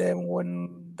WhatsApp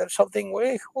when there's something.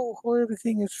 How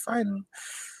everything is fine.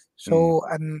 So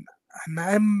and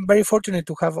I'm very fortunate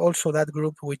to have also that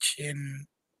group, which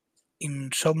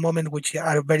in some moments which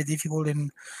are very difficult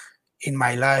in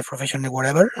my life, professionally,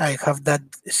 whatever, I have that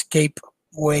escape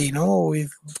way,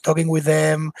 with talking with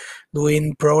them,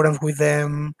 doing programs with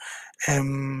them,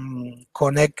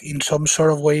 connect in some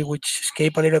sort of way which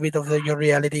escape a little bit of your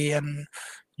reality, and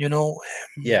your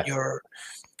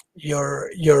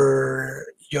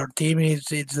team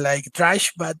it's like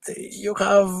trash, but you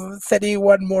have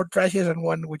 31 more trashes and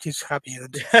one which is happy.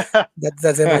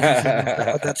 That's the magic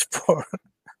of that sport.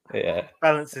 Yeah,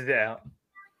 balances it out.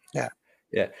 Yeah.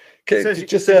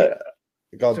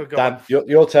 Go on. Dan,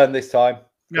 your turn this time.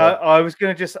 No, I was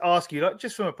going to just ask you, like,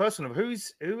 just from a personal, who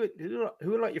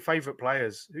are like your favorite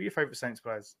players? Who are your favorite Saints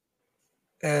players?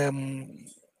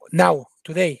 Now,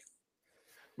 today.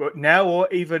 Well, now or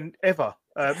even ever.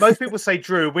 Most people say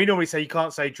Drew. We normally say you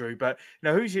can't say Drew, but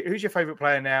who's your favorite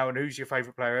player now, and who's your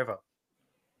favorite player ever?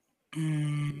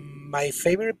 My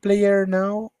favorite player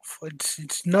now.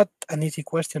 It's not an easy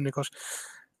question because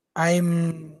I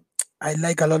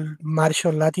like a lot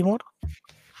Marshall Latimore.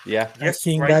 Yeah, I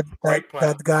think that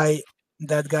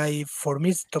guy for me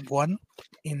is top one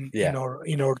in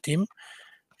our team.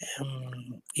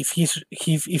 If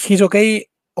he's okay,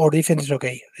 our defense is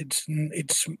okay. It's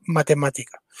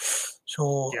mathematical.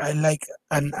 So I like,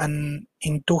 and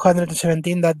in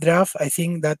 217 that draft, I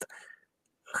think that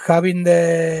having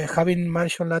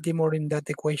Marshall Latimore in that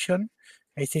equation,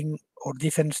 I think our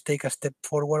defense take a step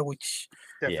forward, which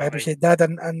I appreciate that,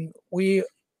 and we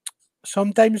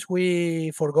sometimes we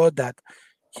forgot that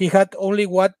he had only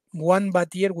one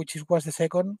bad year, which was the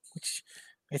second, which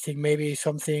I think maybe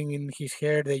something in his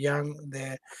hair,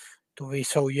 to be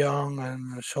so young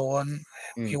and so on.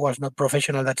 He was not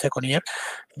professional that second year,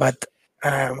 but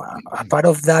a part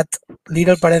of that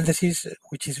little parenthesis,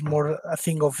 which is more a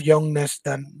thing of youngness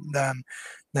than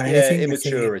anything.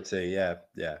 Immaturity.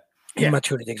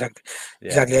 Immaturity,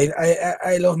 exactly.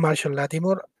 I love Marshall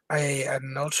Latimore.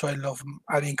 And also I love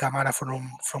Alvin Kamara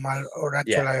from our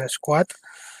actual squad.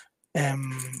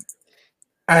 And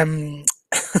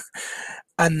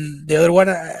the other one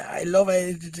I love,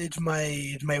 it's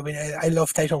my I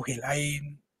love Tyson Hill. I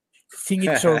think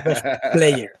it's our best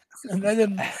player. And I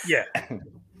don't.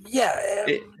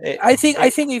 I think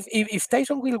if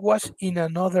Tyson Hill was in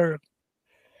another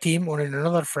team or in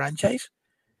another franchise,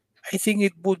 I think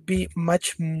it would be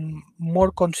much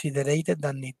more considered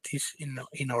than it is in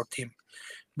our team,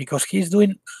 because he's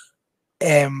doing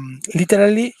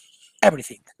literally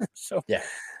everything. So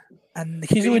and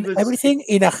he's doing everything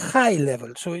in a high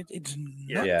level. So it's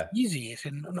not easy.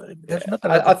 There's not a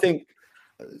lot. I think,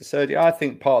 Sergi, I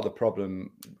think part of the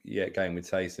problem, game with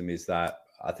Taysom is that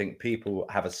I think people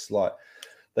have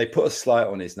they put a slight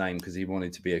on his name because he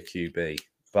wanted to be a QB,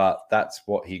 but that's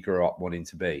what he grew up wanting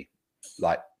to be.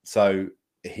 So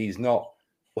he's not.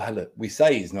 Well, look, we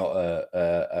say he's not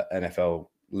a NFL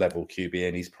level QB,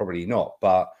 and he's probably not.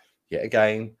 But yet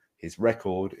again, his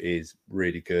record is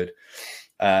really good.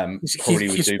 His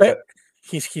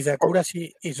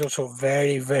accuracy is also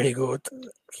very, very good.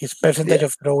 His percentage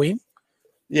of throwing.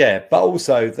 Yeah, but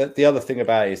also the other thing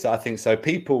about it is I think so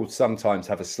people sometimes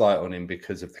have a slight on him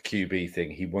because of the QB thing.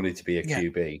 He wanted to be a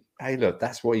QB. Hey, look,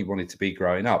 that's what he wanted to be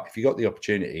growing up. If you got the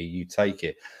opportunity, you take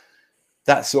it.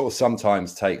 That sort of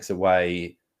sometimes takes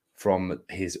away from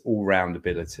his all-round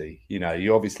ability.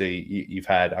 You obviously you've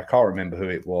had, I can't remember who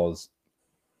it was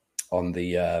on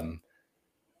the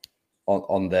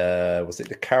was it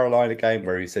the Carolina game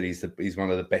where he said he's one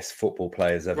of the best football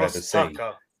players I've ever seen.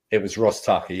 It was Ross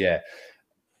Tucker, yeah.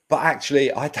 But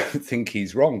actually, I don't think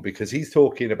he's wrong, because he's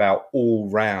talking about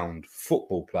all-round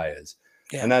football players.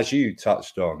 Yeah. And as you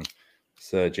touched on,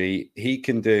 Sergi, he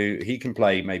can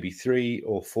play maybe 3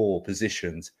 or 4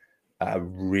 positions at a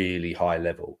really high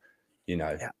level.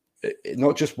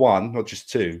 Not just 1, not just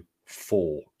 2,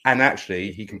 4. And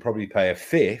actually, he can probably play a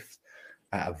 5th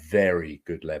at a very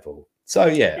good level. So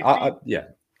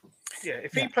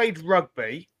if he played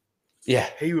rugby,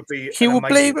 he would be. He would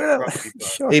play.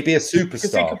 Sure. He'd be a superstar.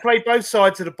 Because he could play both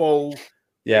sides of the ball.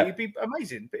 Yeah, he'd be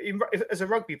amazing. But as a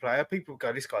rugby player, people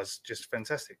go, "This guy's just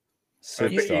fantastic."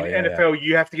 But in NFL,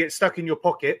 you have to get stuck in your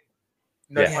pocket.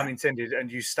 No pun intended,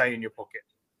 and you stay in your pocket.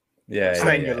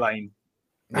 Stay in your lane.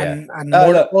 And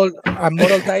more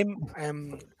time.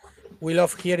 We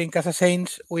love here in Casa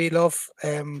Saints. We love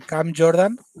Cam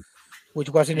Jordan, which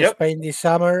was in Spain this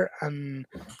summer, and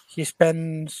he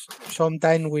spends some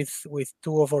time with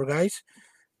 2 of our guys.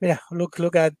 Yeah,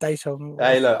 look at Tyson.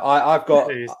 Hey, look,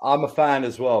 I'm a fan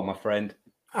as well, my friend.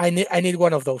 I need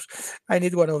one of those.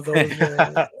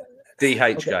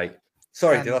 DH Gate.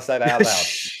 Sorry, did I say that out loud?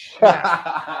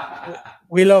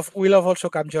 We love also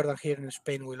Cam Jordan here in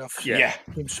Spain. We love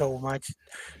him so much.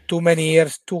 Too many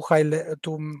years, too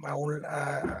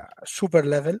super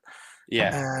level.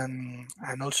 And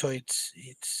also it's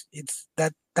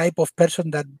that type of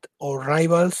person that our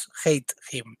rivals hate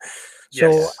him.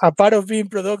 So a part of being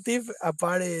productive, a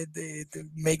part it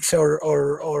makes our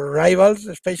rivals,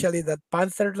 especially that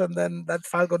Panthers and then that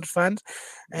Falcons fans,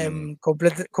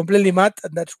 completely mad,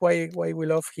 and that's why we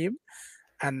love him.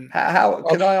 And how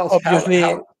can I ask? Obviously,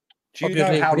 do you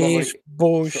know how long?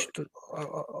 Bush.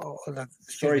 All that.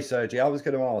 Sorry, Sergi. I was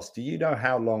going to ask. Do you know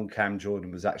how long Cam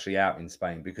Jordan was actually out in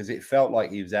Spain? Because it felt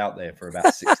like he was out there for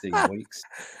about 16 weeks.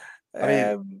 I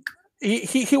mean,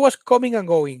 he was coming and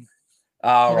going.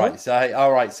 All right. So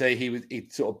he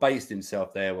sort of based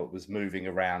himself there, but was moving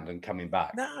around and coming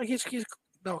back. No, he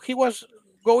was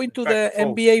going to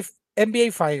the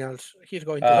NBA finals. He's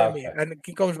going to the NBA, and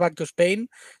he comes back to Spain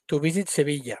to visit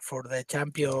Sevilla for the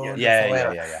champion.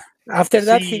 Yeah. After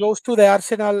that, he goes to the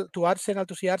Arsenal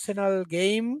to see Arsenal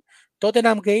game,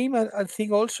 Tottenham game, I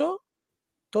think also.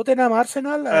 Tottenham,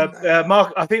 Arsenal, and,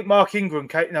 I think Mark Ingram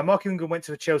came. No, Mark Ingram went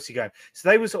to the Chelsea game. So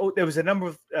there was a number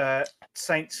of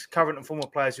Saints current and former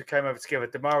players who came over together.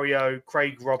 DeMario,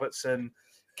 Craig Robertson,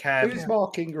 Cam. Who's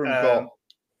Mark Ingram got?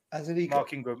 Hasn't he?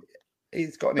 Mark Ingram.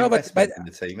 He's got an investment in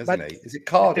the team, hasn't he? Is it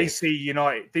Cardiff?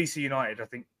 DC United, I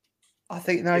think.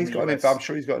 He's got I'm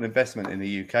sure he's got an investment in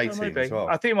the UK team as well.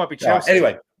 I think it might be Chelsea.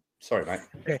 Anyway, sorry, mate.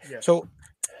 Okay, so.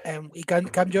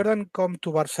 Cam Jordan come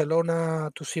to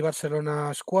Barcelona to see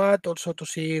Barcelona squad, also to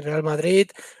see Real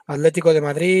Madrid, Atlético de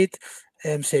Madrid,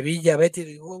 Sevilla,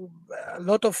 Betis, a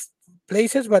lot of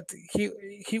places, but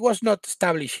he was not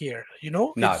established here,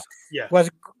 No.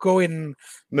 Was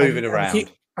moving around.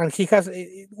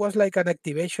 It was like an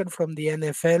activation from the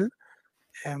NFL,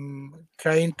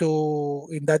 trying to,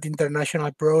 in that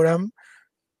international program,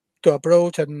 to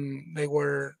approach, and they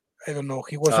were, I don't know.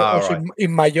 He was also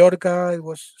in Mallorca. He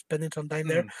was spending some time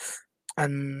there,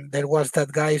 and there was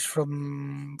that guys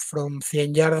from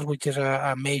 100 Yardas, which is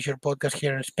a major podcast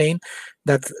here in Spain,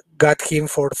 that got him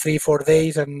for 3-4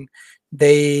 days, and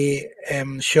they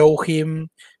show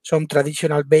him some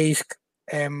traditional based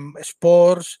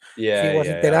sports. He was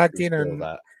interacting,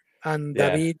 and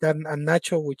David and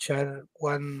Nacho, which are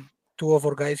two of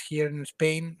our guys here in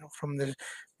Spain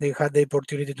they had the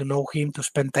opportunity to know him, to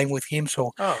spend time with him.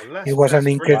 So it was an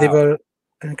incredible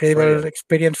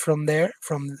experience for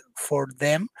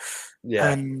them.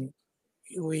 Yeah. And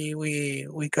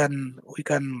we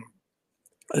can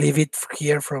leave it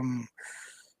here from.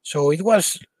 So it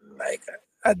was like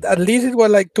at least it was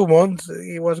like 2 months.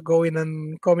 He was going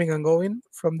and coming and going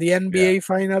from the NBA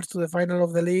finals to the final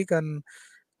of the league, and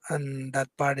that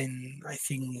part in, I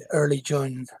think, early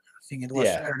June. I think it was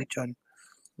early June.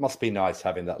 Must be nice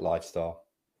having that lifestyle.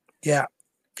 Yeah.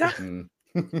 No,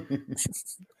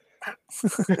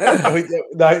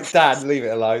 Dad, leave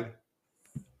it alone.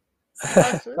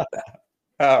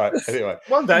 All right. Anyway,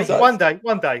 one day.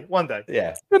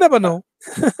 Yeah. You never know.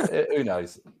 Who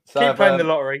knows? So, keep playing the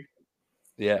lottery.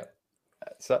 Yeah.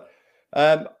 So,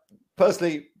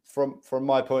 personally, from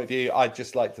my point of view, I'd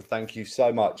just like to thank you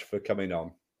so much for coming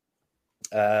on.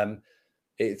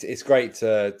 It's great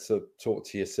to talk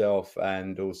to yourself,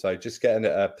 and also just getting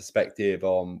a perspective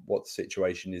on what the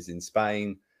situation is in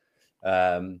Spain.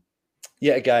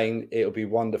 Yet again, it'll be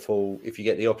wonderful if you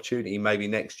get the opportunity maybe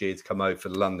next year to come over for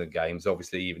the London games.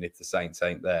 Obviously, even if the Saints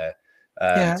ain't there,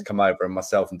 to come over, and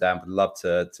myself and Dan would love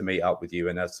to meet up with you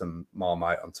and have some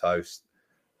Marmite on toast.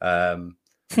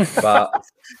 But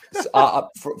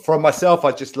from myself,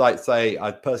 I'd just like to say,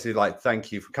 I'd personally like to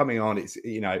thank you for coming on.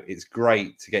 It's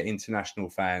great to get international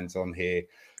fans on here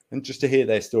and just to hear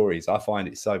their stories. I find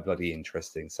it so bloody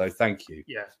interesting. So thank you.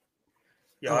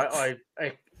 I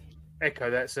echo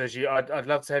that, Sergi. I'd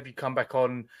love to have you come back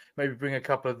on. Maybe bring a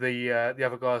couple of the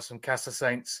other guys from Casa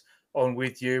Saints on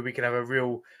with you. We can have a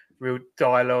real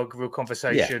dialogue, real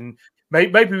conversation. Yeah.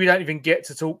 Maybe we don't even get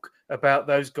to talk about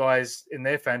those guys in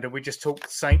their fandom. We just talk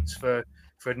Saints for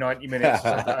 90 minutes.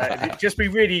 It'd just be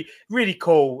really, really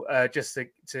cool just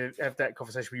to have that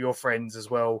conversation with your friends as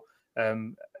well.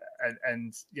 And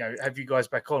have you guys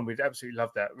back on. We'd absolutely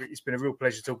love that. It's been a real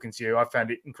pleasure talking to you. I found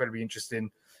it incredibly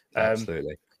interesting.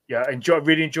 Absolutely. Yeah,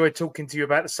 really enjoyed talking to you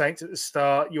about the Saints at the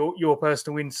start, your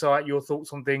personal insight, your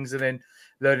thoughts on things, and then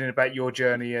learning about your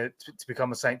journey to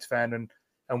become a Saints fan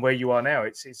and where you are now.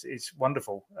 It's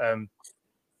wonderful.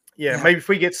 Maybe if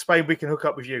we get to Spain, we can hook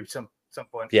up with you some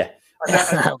point. Yeah.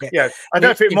 I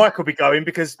don't think Mike will be going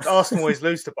because Arsenal always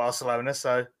lose to Barcelona.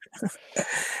 So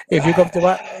if you come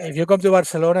to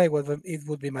Barcelona, it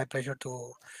would be my pleasure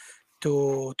to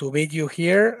to meet you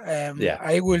here. Yeah.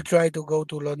 I will try to go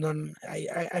to London.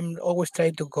 I'm always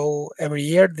trying to go every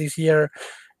year. This year,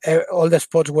 all the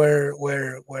spots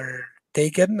were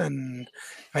taken, and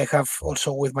I have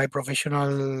also with my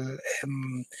professional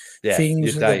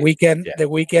things your the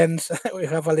weekends we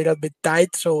have a little bit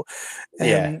tight, so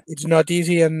it's not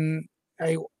easy. And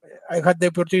I had the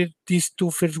opportunity these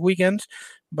 2 first weekends,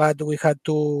 but we had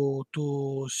two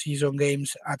season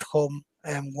games at home,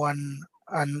 and one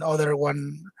and other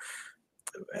one,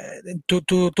 two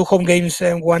home games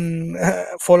and one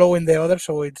following the other.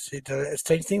 So it's a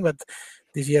strange thing, but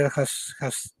this year has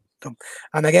done.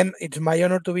 And again, it's my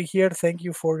honor to be here. Thank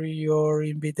you for your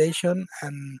invitation,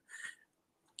 and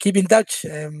keep in touch.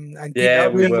 And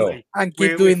keep we will. And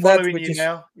keep doing that. Which is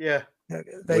now. Yeah.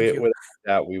 Thank you.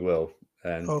 We will.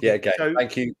 And okay. Again, so,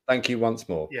 thank you once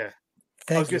more. Yeah.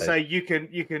 I was going to say you can.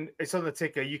 It's on the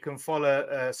ticker. You can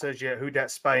follow Sergi at Who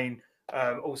Dat Spain.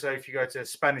 Also, if you go to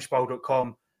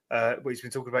SpanishBowl.com, what he's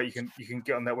been talking about, you can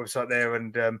get on that website there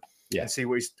and see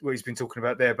what he's been talking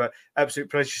about there. But absolute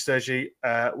pleasure, Sergi.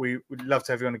 We would love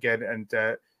to have you on again, and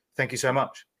thank you so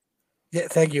much. Yeah,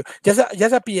 thank you. Just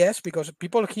a PS, because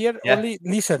people here only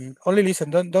listen,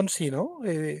 don't see. No,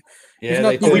 it's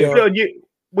not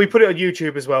we put it on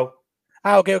YouTube as well.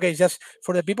 Okay. Just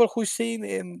for the people who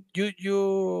seen,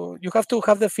 you have to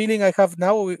have the feeling I have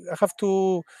now. I have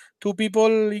two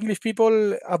people, English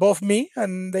people above me,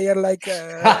 and they are like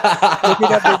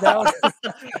looking at me down.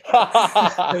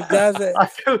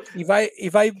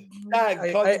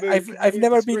 I've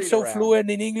never been so fluent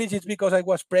in English. It's because I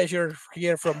was pressured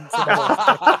here from above.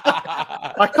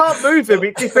 I can't move them.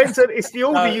 It depends on it's the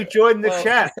order you join the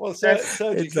chat. Well,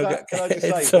 Sergi, can I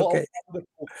just say,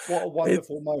 what a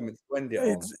wonderful moment to end it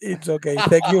on. It's okay.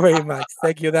 Thank you very much.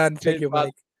 Thank you, Dan. Thank you,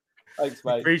 Mike. Thanks,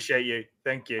 mate. Appreciate you.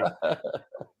 Thank you.